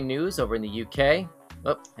Sky News over in the UK.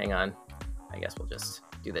 Oh, hang on. I guess we'll just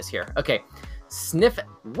do this here. Okay. Sniffing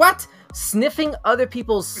other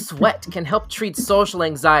people's sweat can help treat social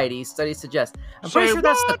anxiety, studies suggest. I'm pretty sure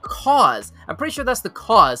that's the cause. I'm pretty sure that's the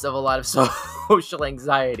cause of a lot of social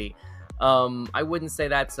anxiety. I wouldn't say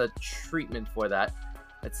that's a treatment for that.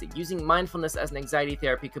 Let's see. Using mindfulness as an anxiety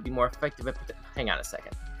therapy could be more effective. Hang on a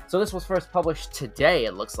second. So this was first published today,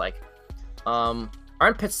 it looks like.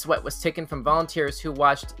 Armpit sweat was taken from volunteers who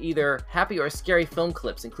watched either happy or scary film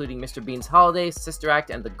clips, including Mr. Bean's Holiday, Sister Act,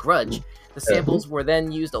 and The Grudge. The samples were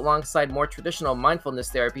then used alongside more traditional mindfulness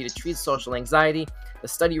therapy to treat social anxiety. The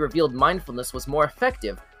study revealed mindfulness was more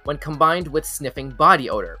effective when combined with sniffing body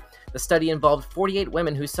odor. The study involved 48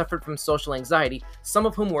 women who suffered from social anxiety, some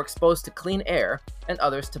of whom were exposed to clean air and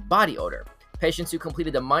others to body odor. Patients who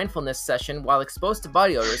completed a mindfulness session while exposed to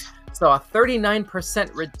body odors saw a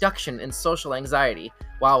 39% reduction in social anxiety,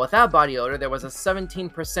 while without body odor, there was a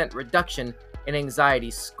 17% reduction in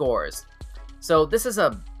anxiety scores. So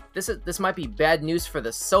this might be bad news for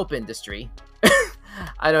the soap industry.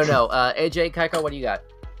 I don't know. AJ, Kaiko, what do you got?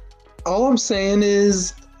 All I'm saying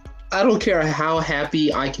is, I don't care how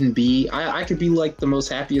happy I can be. I could be like the most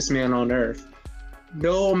happiest man on earth.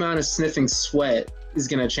 No amount of sniffing sweat is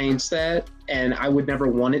going to change that, and I would never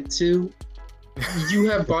want it to. You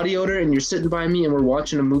have body odor and you're sitting by me and we're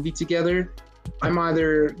watching a movie together. I'm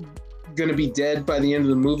either going to be dead by the end of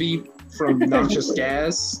the movie from noxious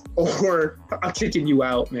gas, or I'm kicking you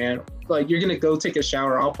out, man. Like, you're going to go take a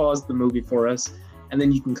shower. I'll pause the movie for us, and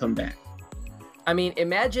then you can come back. I mean,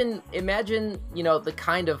 imagine, you know, the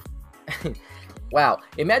kind of, wow,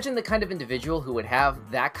 imagine the kind of individual who would have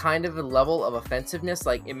that kind of a level of offensiveness.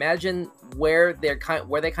 Like, imagine where they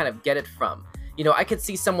kind of get it from. You know, I could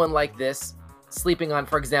see someone like this sleeping on,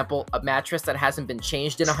 for example, a mattress that hasn't been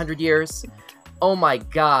changed in 100 years. Oh my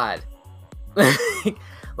God.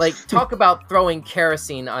 Like, talk about throwing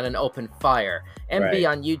kerosene on an open fire. MB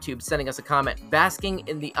on YouTube sending us a comment, basking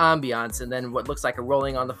in the ambiance, and then what looks like a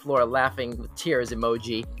rolling on the floor laughing with tears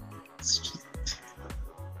emoji.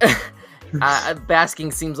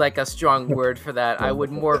 Basking seems like a strong word for that. I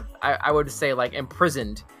would say like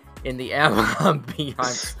imprisoned in the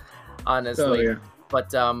ambiance, honestly. Oh, yeah.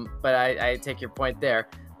 But I take your point there.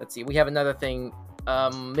 Let's see. We have another thing.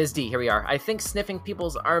 Ms. D, here we are. I think sniffing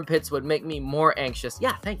people's armpits would make me more anxious.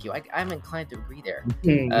 Yeah, thank you. I'm inclined to agree there.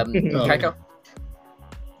 Kaiko?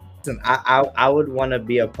 Listen, I would want to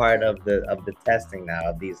be a part of the testing now,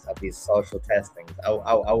 of these social testings.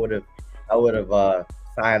 I would have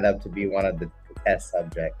signed up to be one of the test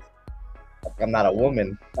subjects. I'm not a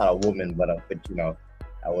woman, but you know,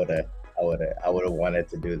 I would have wanted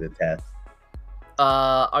to do the test.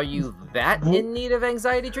 Are you that in need of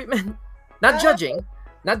anxiety treatment? Not judging.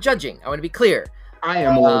 I want to be clear. I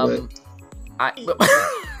am a little bit.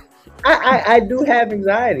 I do have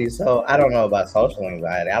anxiety, so I don't know about social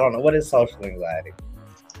anxiety. I don't know, what is social anxiety.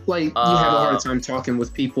 Like, you have a hard time talking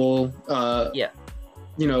with people. Yeah.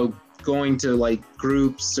 You know, going to like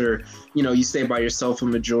groups, or you know, you stay by yourself a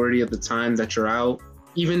majority of the time that you're out.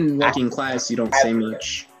 Even like in class, you don't say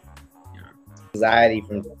much. Anxiety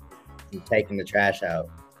from taking the trash out.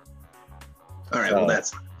 All right, well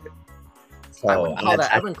that's. So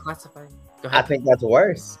I wouldn't classify. Go ahead. I think that's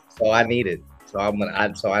worse. So I need it. So I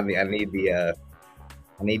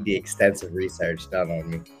need the extensive research done on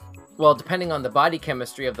me. Well, depending on the body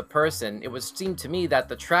chemistry of the person, it would seem to me that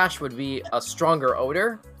the trash would be a stronger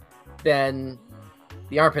odor than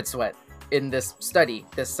the armpit sweat in this study,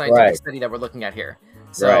 this scientific study that we're looking at here.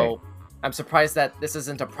 So I'm surprised that this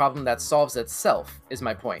isn't a problem that solves itself, is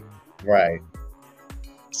my point. Right.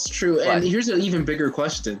 It's true. And here's an even bigger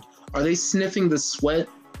question. Are they sniffing the sweat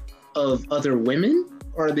of other women?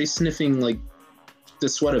 Or are they sniffing like the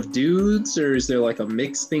sweat of dudes? Or is there like a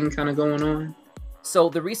mixed thing kind of going on? So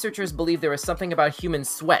the researchers believe there is something about human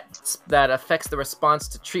sweat that affects the response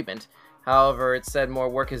to treatment. However, it said more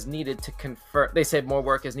work is needed to confirm. They said more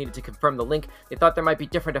work is needed to confirm the link. They thought there might be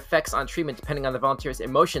different effects on treatment depending on the volunteers'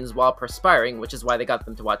 emotions while perspiring, which is why they got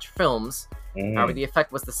them to watch films. However, the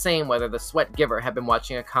effect was the same whether the sweat giver had been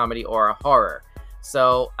watching a comedy or a horror.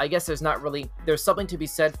 So I guess there's something to be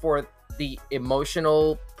said for the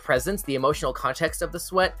emotional presence, the emotional context of the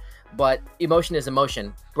sweat, but emotion is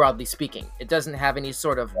emotion, broadly speaking. It doesn't have any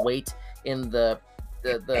sort of weight in the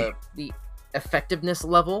effectiveness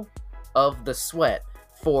level of the sweat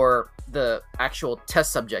for the actual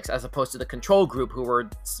test subjects, as opposed to the control group who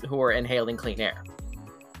were inhaling clean air.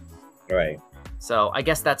 Right. So I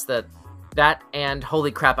guess that's that, and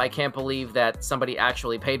holy crap, I can't believe that somebody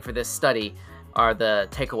actually paid for this study are the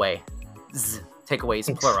takeaways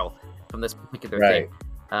plural from this particular thing.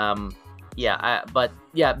 But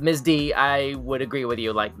yeah, Ms. D, I would agree with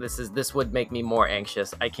you. Like this would make me more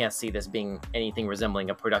anxious. I can't see this being anything resembling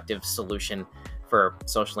a productive solution for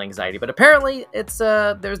social anxiety. But apparently, it's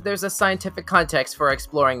there's a scientific context for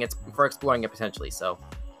exploring it potentially. So,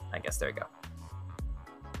 I guess there you go.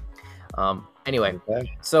 Anyway,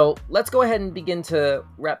 so let's go ahead and begin to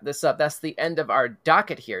wrap this up. That's the end of our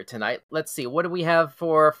docket here tonight. Let's see, what do we have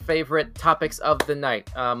for favorite topics of the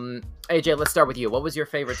night? AJ, let's start with you. What was your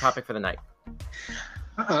favorite topic for the night?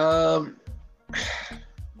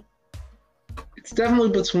 It's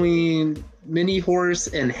definitely between Mini Horse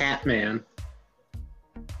and Hat Man.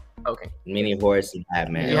 Okay. Mini Horse and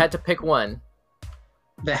Hat Man. You had to pick one.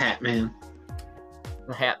 The Hat Man.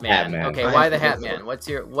 The Hat Man. Okay, why the Hat Man? What's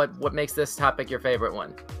your what makes this topic your favorite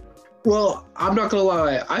one? Well, I'm not gonna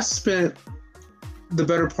lie. I spent the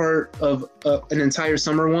better part of an entire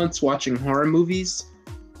summer once watching horror movies,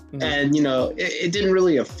 and you know, it didn't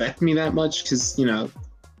really affect me that much because you know,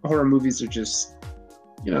 horror movies are just,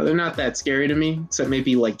 you know, they're not that scary to me, except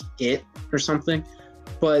maybe like It or something.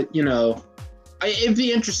 But you know, it'd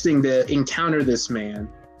be interesting to encounter this man.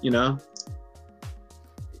 You know,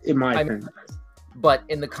 in my opinion. But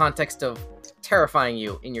in the context of terrifying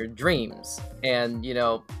you in your dreams and, you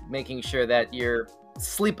know, making sure that you're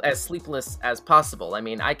sleepless as possible. I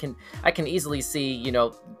mean, I can easily see, you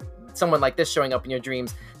know, someone like this showing up in your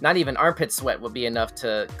dreams. Not even armpit sweat would be enough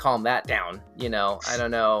to calm that down. You know, I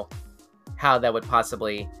don't know how that would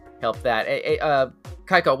possibly help that.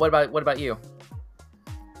 Kaiko, what about you?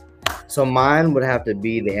 So mine would have to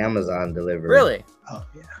be the Amazon delivery. Really? Oh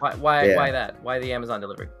yeah. Why that? Why the Amazon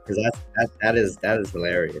delivery? Because that is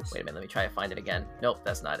hilarious. Wait a minute, let me try to find it again. Nope,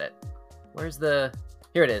 that's not it. Where's the?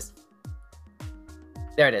 Here it is.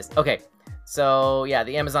 There it is. Okay, so yeah,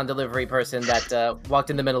 the Amazon delivery person that walked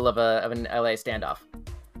in the middle of an LA standoff.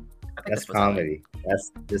 I think That's comedy.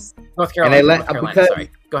 That's just North Carolina. North Carolina. Sorry.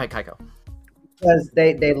 Go ahead, Kaiko. Because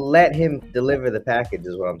they let him deliver the package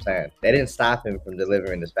is what I'm saying. They didn't stop him from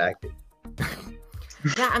delivering this package.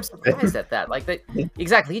 Yeah, I'm surprised at that. Like that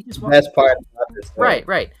exactly. He just best part about this thing.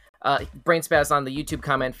 Right. Brain spaz on the YouTube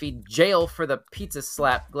comment feed. Jail for the pizza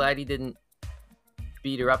slap. Glad he didn't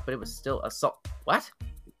beat her up, but it was still assault. What?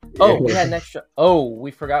 Oh, we had an extra. Oh, we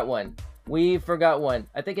forgot one. I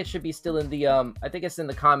think it should be still in the I think it's in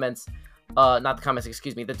the comments. Not the comments.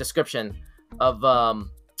 Excuse me. The description of the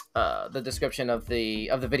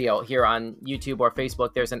video here on YouTube or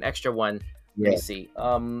Facebook. There's an extra one. Let me see.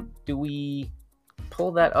 Do we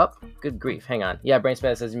pull that up? Good grief. Hang on. Yeah, Brain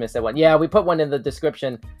Spaz says you missed that one. Yeah, we put one in the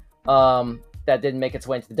description that didn't make its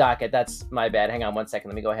way into the docket. That's my bad. Hang on one second.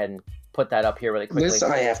 Let me go ahead and put that up here really quickly. This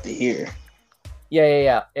I have to hear.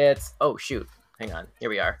 Yeah. It's, oh, shoot. Hang on. Here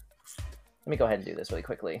we are. Let me go ahead and do this really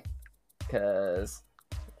quickly because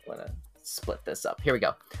I want to split this up. Here we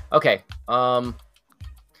go. Okay.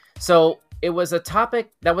 So it was a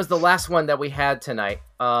topic that was the last one that we had tonight.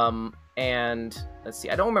 And let's see,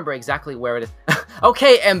 I don't remember exactly where it is.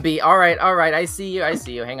 Okay, MB. All right. I see you.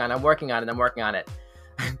 Hang on. I'm working on it.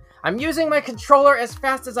 I'm using my controller as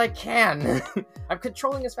fast as I can. I'm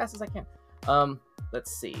controlling as fast as I can.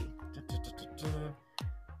 Let's see.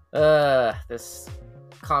 This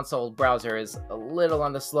console browser is a little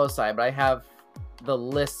on the slow side, but I have the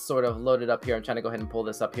list sort of loaded up here. I'm trying to go ahead and pull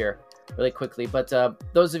this up here really quickly. But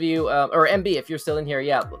those of you, or MB, if you're still in here,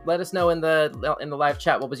 yeah, let us know in the live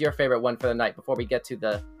chat what was your favorite one for the night before we get to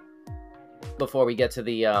the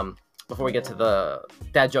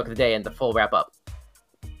dad joke of the day and the full wrap up.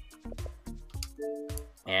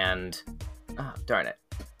 And darn it,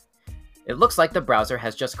 it looks like the browser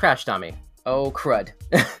has just crashed on me. Oh crud.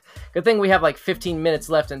 Good thing we have like 15 minutes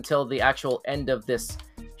left until the actual end of this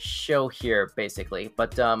show here, basically.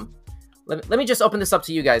 But let me just open this up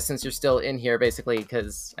to you guys since you're still in here, basically,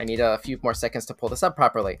 because I need a few more seconds to pull this up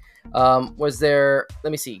properly. Was there?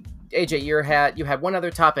 Let me see. AJ, you had one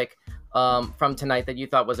other topic from tonight that you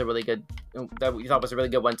thought was a really good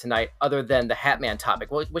one tonight, other than the Hat Man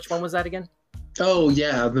topic. Which one was that again? Oh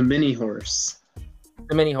yeah, the Mini Horse.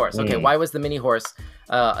 The Mini Horse. Okay, why was the Mini Horse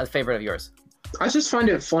a favorite of yours? I just find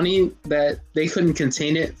it funny that they couldn't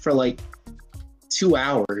contain it for like 2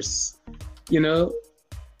 hours. You know,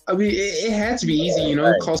 I mean, it had to be easy. You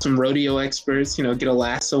know, call some rodeo experts. You know, get a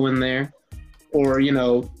lasso in there, or you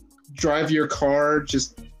know, drive your car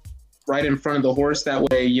just right in front of the horse. That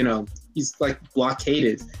way, you know, he's like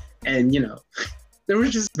blockaded, and you know. There were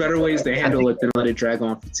just better ways to handle it than let it drag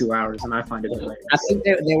on for 2 hours, and I find it hilarious. I think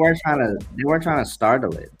they weren't trying to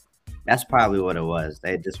startle it. That's probably what it was.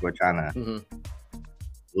 They just were trying to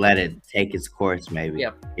let it take its course, maybe.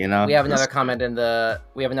 Yep. You know. We have another comment in the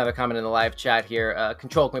live chat here.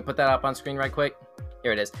 Control, can we put that up on screen right quick?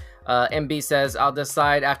 Here it is. MB says, I'll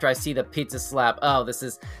decide after I see the pizza slap. Oh, this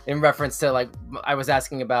is in reference to, like, I was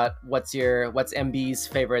asking about what's MB's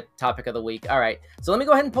favorite topic of the week. All right. So let me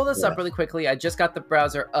go ahead and pull this up really quickly. I just got the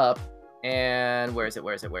browser up. And where is it?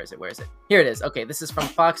 Here it is. Okay, this is from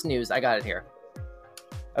Fox News. I got it here.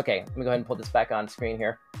 Okay, let me go ahead and pull this back on screen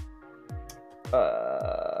here.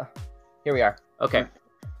 Here we are. Okay.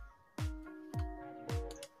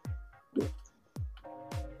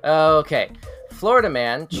 Okay. Florida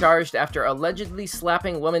man charged after allegedly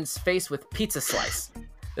slapping woman's face with pizza slice.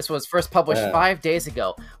 This was first published 5 days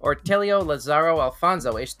ago. Ortelio Lazaro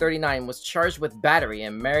Alfonso, age 39, was charged with battery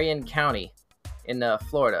in Marion County in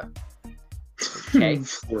Florida. Okay.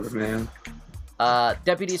 Florida man.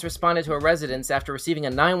 Deputies responded to a residence after receiving a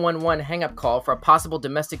 911 hang-up call for a possible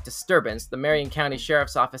domestic disturbance, the Marion County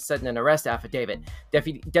Sheriff's Office said in an arrest affidavit.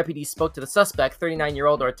 Deputies spoke to the suspect,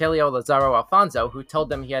 39-year-old Ortelio Lazaro Alfonso, who told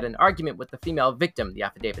them he had an argument with the female victim, the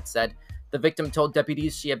affidavit said. The victim told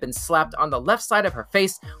deputies she had been slapped on the left side of her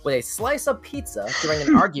face with a slice of pizza during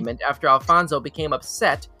an argument after Alfonso became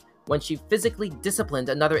upset when she physically disciplined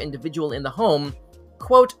another individual in the home,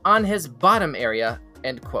 quote, on his bottom area,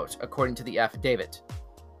 end quote, according to the affidavit.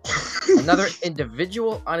 Another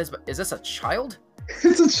individual on his... Is this a child?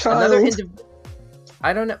 It's a child.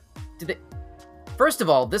 I don't know. Did they... First of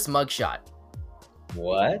all, this mugshot.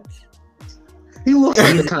 What? He looks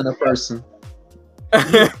like the kind of person.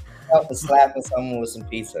 For slapping someone with some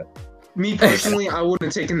pizza. Me personally, I wouldn't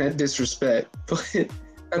have taken that disrespect, but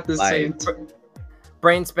at the same time...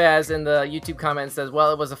 Brain Spaz in the YouTube comments says,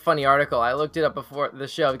 well, it was a funny article. I looked it up before the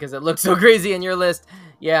show because it looked so crazy in your list.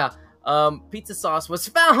 Yeah. Pizza sauce was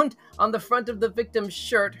found on the front of the victim's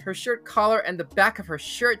shirt, her shirt collar, and the back of her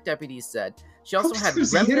shirt, deputies said. She also had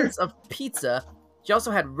remnants of pizza. She also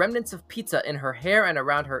had remnants of pizza in her hair and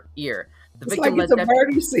around her ear. The it's victim like it's a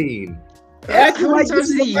party scene. How many times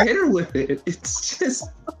did he hit her with it? It's just...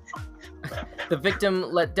 The victim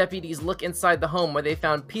let deputies look inside the home where they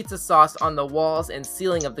found pizza sauce on the walls and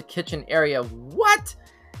ceiling of the kitchen area. What?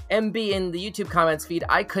 MB in the YouTube comments feed,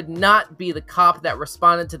 I could not be the cop that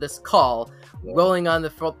responded to this call. Rolling on the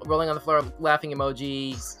floor, laughing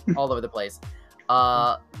emojis all over the place.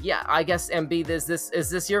 Yeah, I guess MB, is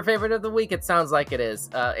this your favorite of the week? It sounds like it is.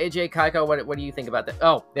 AJ Kaiko, what do you think about that?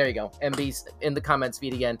 Oh, there you go. MB's in the comments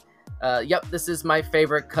feed again. Yep, this is my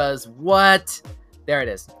favorite, cause what? There it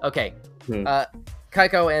is. Okay.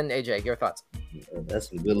 Kaiko and AJ, your thoughts? That's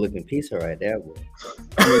some good looking pizza right there, boy.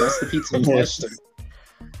 That's the pizza in question.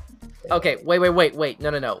 Okay, wait.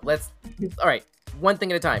 No. All right, one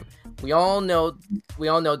thing at a time. We all know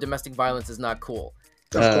domestic violence is not cool.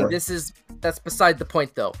 That's beside the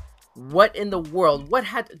point though. What in the world,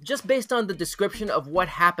 just based on the description of what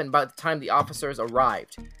happened by the time the officers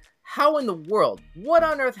arrived, how in the world, what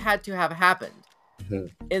on earth had to have happened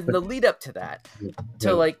in the lead up to that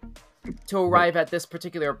to arrive at this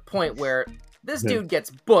particular point where this dude gets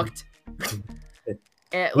booked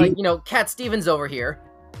and Cat Stevens over here,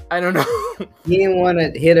 I don't know. He didn't want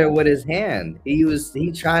to hit her with his hand. He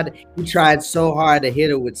tried so hard to hit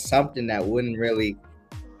her with something that wouldn't really,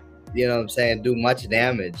 you know what I'm saying, do much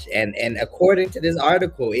damage. And according to this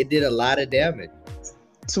article, it did a lot of damage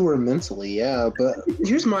to her mentally, yeah. But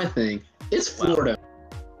here's my thing. It's Florida.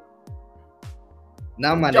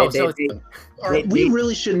 Now, we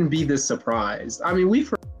really shouldn't be this surprised. I mean, we've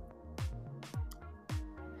heard...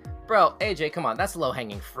 Bro, AJ, come on, that's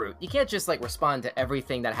low-hanging fruit. You can't just respond to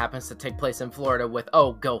everything that happens to take place in Florida with,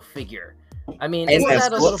 oh, go figure. I mean, isn't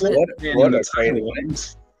that a little bit...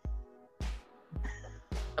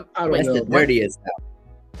 I don't know. The dirtiest now.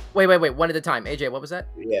 Wait, one at a time. AJ, what was that?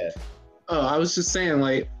 Yeah. Oh, I was just saying,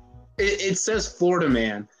 it says Florida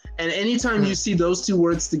man. And anytime you see those two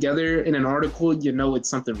words together in an article, you know it's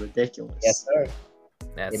something ridiculous. Yes, sir.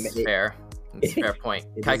 That's fair. That's a fair point.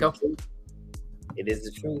 Kaiko? It is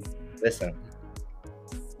the truth. Listen,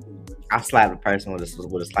 I slapped a person with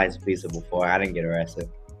a slice of pizza before. I didn't get arrested.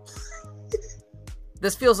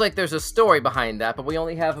 This feels like there's a story behind that, but we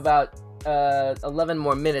only have about 11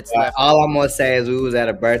 more minutes left. All I'm going to say is we was at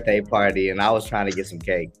a birthday party, and I was trying to get some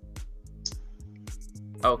cake.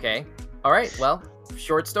 Okay. All right. Well,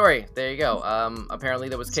 short story. There you go. Apparently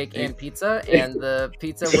there was cake and pizza, and the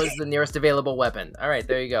pizza was the nearest available weapon. All right.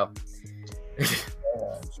 There you go.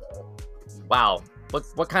 Wow.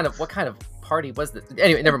 What kind of party was this?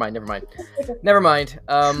 Anyway, never mind.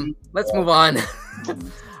 Let's move on.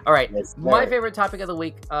 All right. My favorite topic of the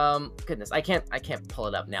week. Goodness, I can't pull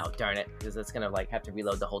it up now. Darn it, because it's gonna have to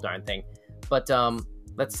reload the whole darn thing. But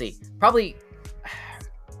let's see. Probably,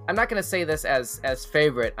 I'm not gonna say this as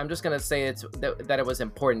favorite. I'm just gonna say that it was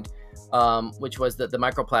important. which was the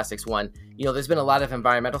microplastics one. You know, there's been a lot of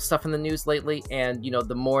environmental stuff in the news lately, and you know,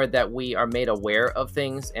 the more that we are made aware of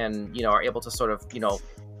things, and you know, are able to sort of, you know,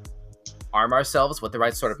 arm ourselves with the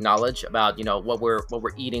right sort of knowledge about, you know, what we're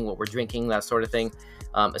eating, what we're drinking, that sort of thing,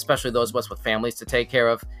 especially those of us with families to take care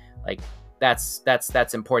of, like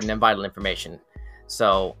that's important and vital information.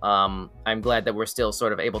 So I'm glad that we're still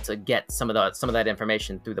sort of able to get some of that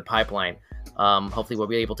information through the pipeline. Hopefully we'll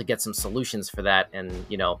be able to get some solutions for that, and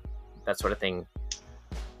you know, that sort of thing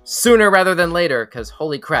sooner rather than later, because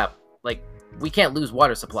holy crap, like we can't lose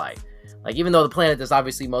water supply. Like, even though the planet is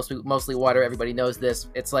obviously mostly water, everybody knows this,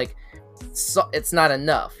 it's like, so it's not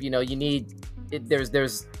enough. You know, you need it,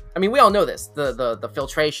 there's I mean, we all know this, the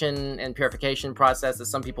filtration and purification processes.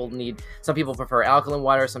 Some people prefer alkaline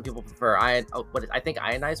water, some people prefer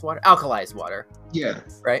ionized water, alkalized water. Yeah.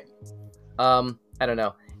 Right. I don't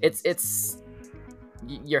know. It's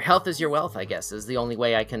your health is your wealth, I guess, is the only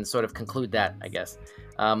way I can sort of conclude that, I guess.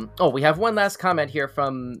 Oh, we have one last comment here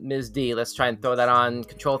from Ms. D. Let's try and throw that on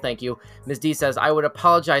control. Thank you. Ms. D says, I would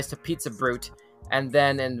apologize to Pizza Brute and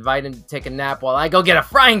then invite him to take a nap while I go get a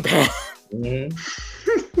frying pan. Mm-hmm.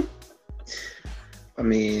 I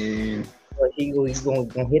mean, he's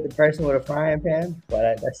gonna hit the person with a frying pan,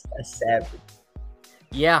 but that's savage.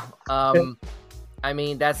 Yeah. I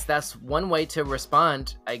mean, that's one way to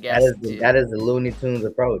respond, I guess. That is the Looney Tunes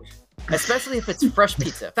approach. Especially if it's fresh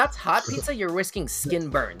pizza. If that's hot pizza, you're risking skin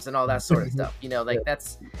burns and all that sort of stuff. You know, like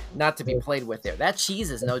that's not to be played with there. That cheese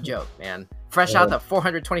is no joke, man. Fresh out the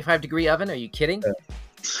 425-degree oven. Are you kidding?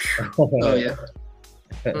 Oh yeah.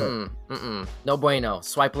 No bueno.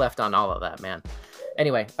 Swipe left on all of that, man.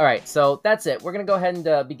 Anyway, all right. So that's it. We're gonna go ahead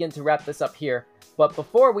and begin to wrap this up here. But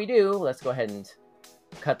before we do, let's go ahead and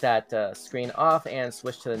cut that screen off and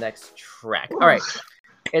switch to the next track. All right.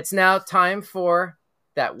 It's now time for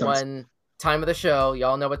that one time of the show.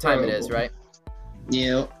 Y'all know what time it is, right?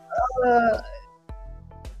 Yeah. I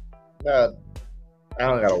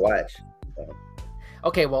don't gotta watch.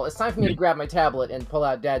 Okay, well, it's time for me to grab my tablet and pull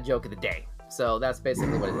out Dad Joke of the Day. So that's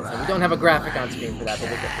basically what it is. And we don't have a graphic on screen for that, but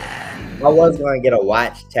we'll get to it. I was gonna get a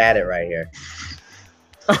watch tatted right here.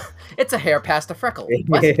 It's a hair past a freckle.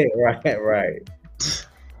 Right.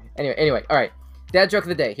 Anyway, all right. Dad Joke of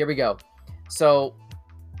the Day. Here we go. So,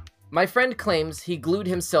 my friend claims he glued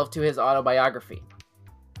himself to his autobiography.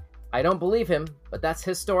 I don't believe him, but that's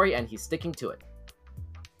his story, and he's sticking to it.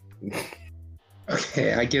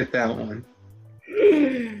 Okay, I get that one.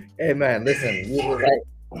 Hey man, listen, you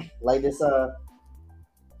like this. I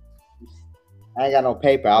ain't got no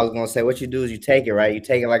paper. I was gonna say, what you do is you take it, right? You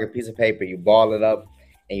take it like a piece of paper, you ball it up,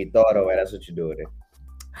 and you throw it away. That's what you do with it.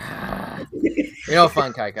 You're no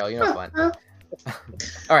fun, Kaiko. You're no fun.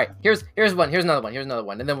 All right, here's one. Here's another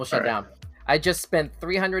one, and then we'll shut down. I just spent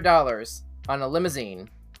 $300 on a limousine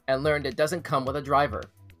and learned it doesn't come with a driver.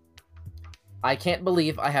 I can't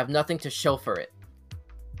believe I have nothing to show for it.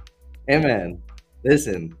 Hey man,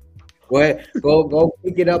 listen. Go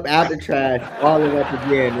pick it up out the trash, ball it up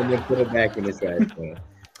again, and then put it back in the trash can.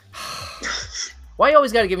 Why you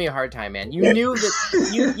always got to give me a hard time, man? You knew that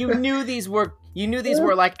you knew these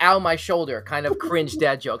were like ow my shoulder kind of cringe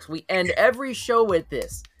dad jokes. We end every show with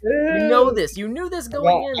this. You know this. You knew this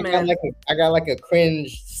going in, man. I got like a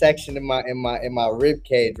cringe section in my rib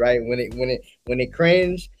cage, right? When it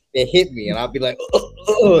cringe, it hit me, and I'll be like,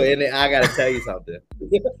 and then I gotta tell you something.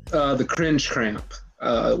 The cringe cramp.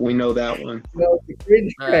 We know that one. No, the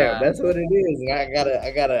cringe cramp. That's what it is. And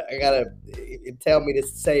I gotta tell me to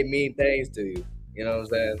say mean things to you. You know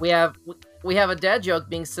what I'm saying? We have a dad joke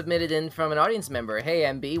being submitted in from an audience member. Hey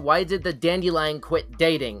MB, why did the dandelion quit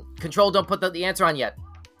dating? Control, don't put the answer on yet.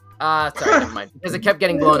 Sorry, never mind. Because it kept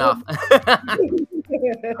getting blown off.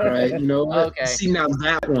 All right, you know what? Okay. See, now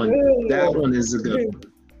that one is a good one.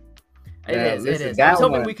 It is. I was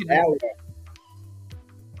hoping we could do it.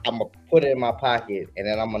 I'm gonna put it in my pocket, and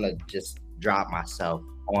then I'm gonna just drop myself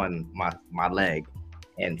on my leg,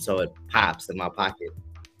 and so it pops in my pocket.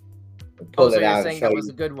 Pull it out. You're saying that was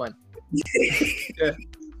a good one.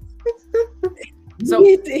 So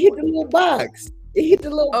it hit the little box. It hit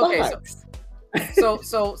the little box. So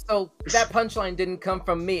that punchline didn't come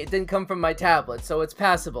from me. It didn't come from my tablet. So it's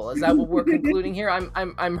passable. Is that what we're concluding here?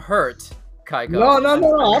 I'm hurt, Kaiko.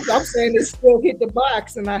 No. I'm saying it still hit the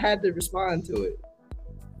box, and I had to respond to it.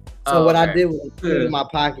 So what I did was put it in my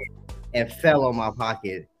pocket and fell on my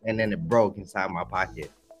pocket, and then it broke inside my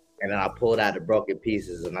pocket. And then I pulled out the broken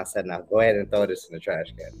pieces, and I said, "Now go ahead and throw this in the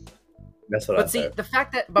trash can." That's what I said.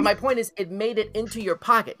 But my point is, it made it into your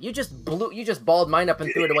pocket. You just balled mine up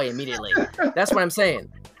and threw it away immediately. That's what I'm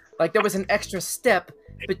saying. Like there was an extra step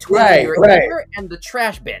between your ear and the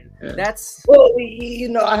trash bin. That's well, you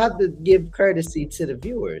know, I have to give courtesy to the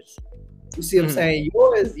viewers. You see what I'm saying?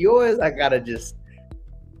 Yours, I gotta just,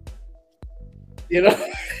 you know.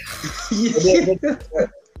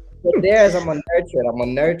 But theirs, I'm gonna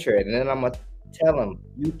nurture it, and then I'm gonna tell them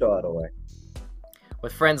you throw it away.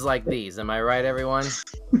 With friends like these, am I right, everyone?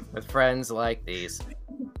 With friends like these.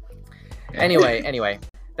 Anyway,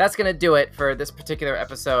 that's gonna do it for this particular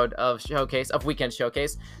episode of Weekend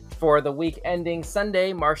Showcase for the week ending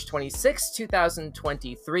Sunday, March 26,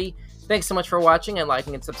 2023. Thanks so much for watching and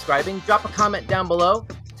liking and subscribing. Drop a comment down below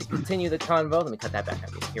to continue the convo. Let me cut that back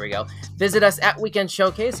up. Here we go. Visit us at Weekend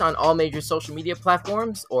Showcase on all major social media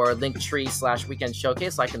platforms or Linktree/Weekend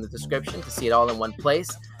Showcase, like in the description, to see it all in one place.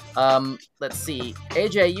 Let's see.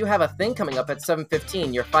 AJ, you have a thing coming up at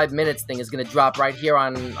 7:15. Your 5 minutes thing is going to drop right here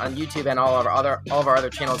on YouTube and all of our other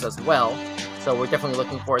channels as well. So we're definitely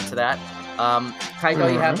looking forward to that.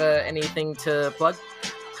 Kaito, you have anything to plug?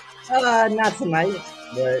 Not tonight,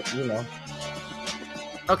 but you know.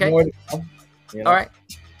 Okay. More to come, you know? All right.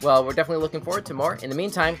 Well, we're definitely looking forward to more. In the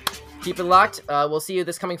meantime, keep it locked. We'll see you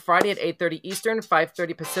this coming Friday at 8:30 Eastern,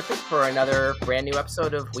 5:30 Pacific for another brand new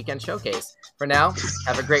episode of Weekend Showcase. For now,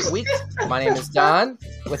 have a great week. My name is Don.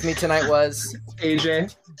 With me tonight was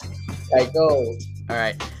AJ. Kaito. All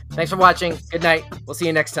right. Thanks for watching. Good night. We'll see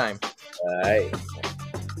you next time. All right.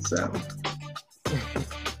 So.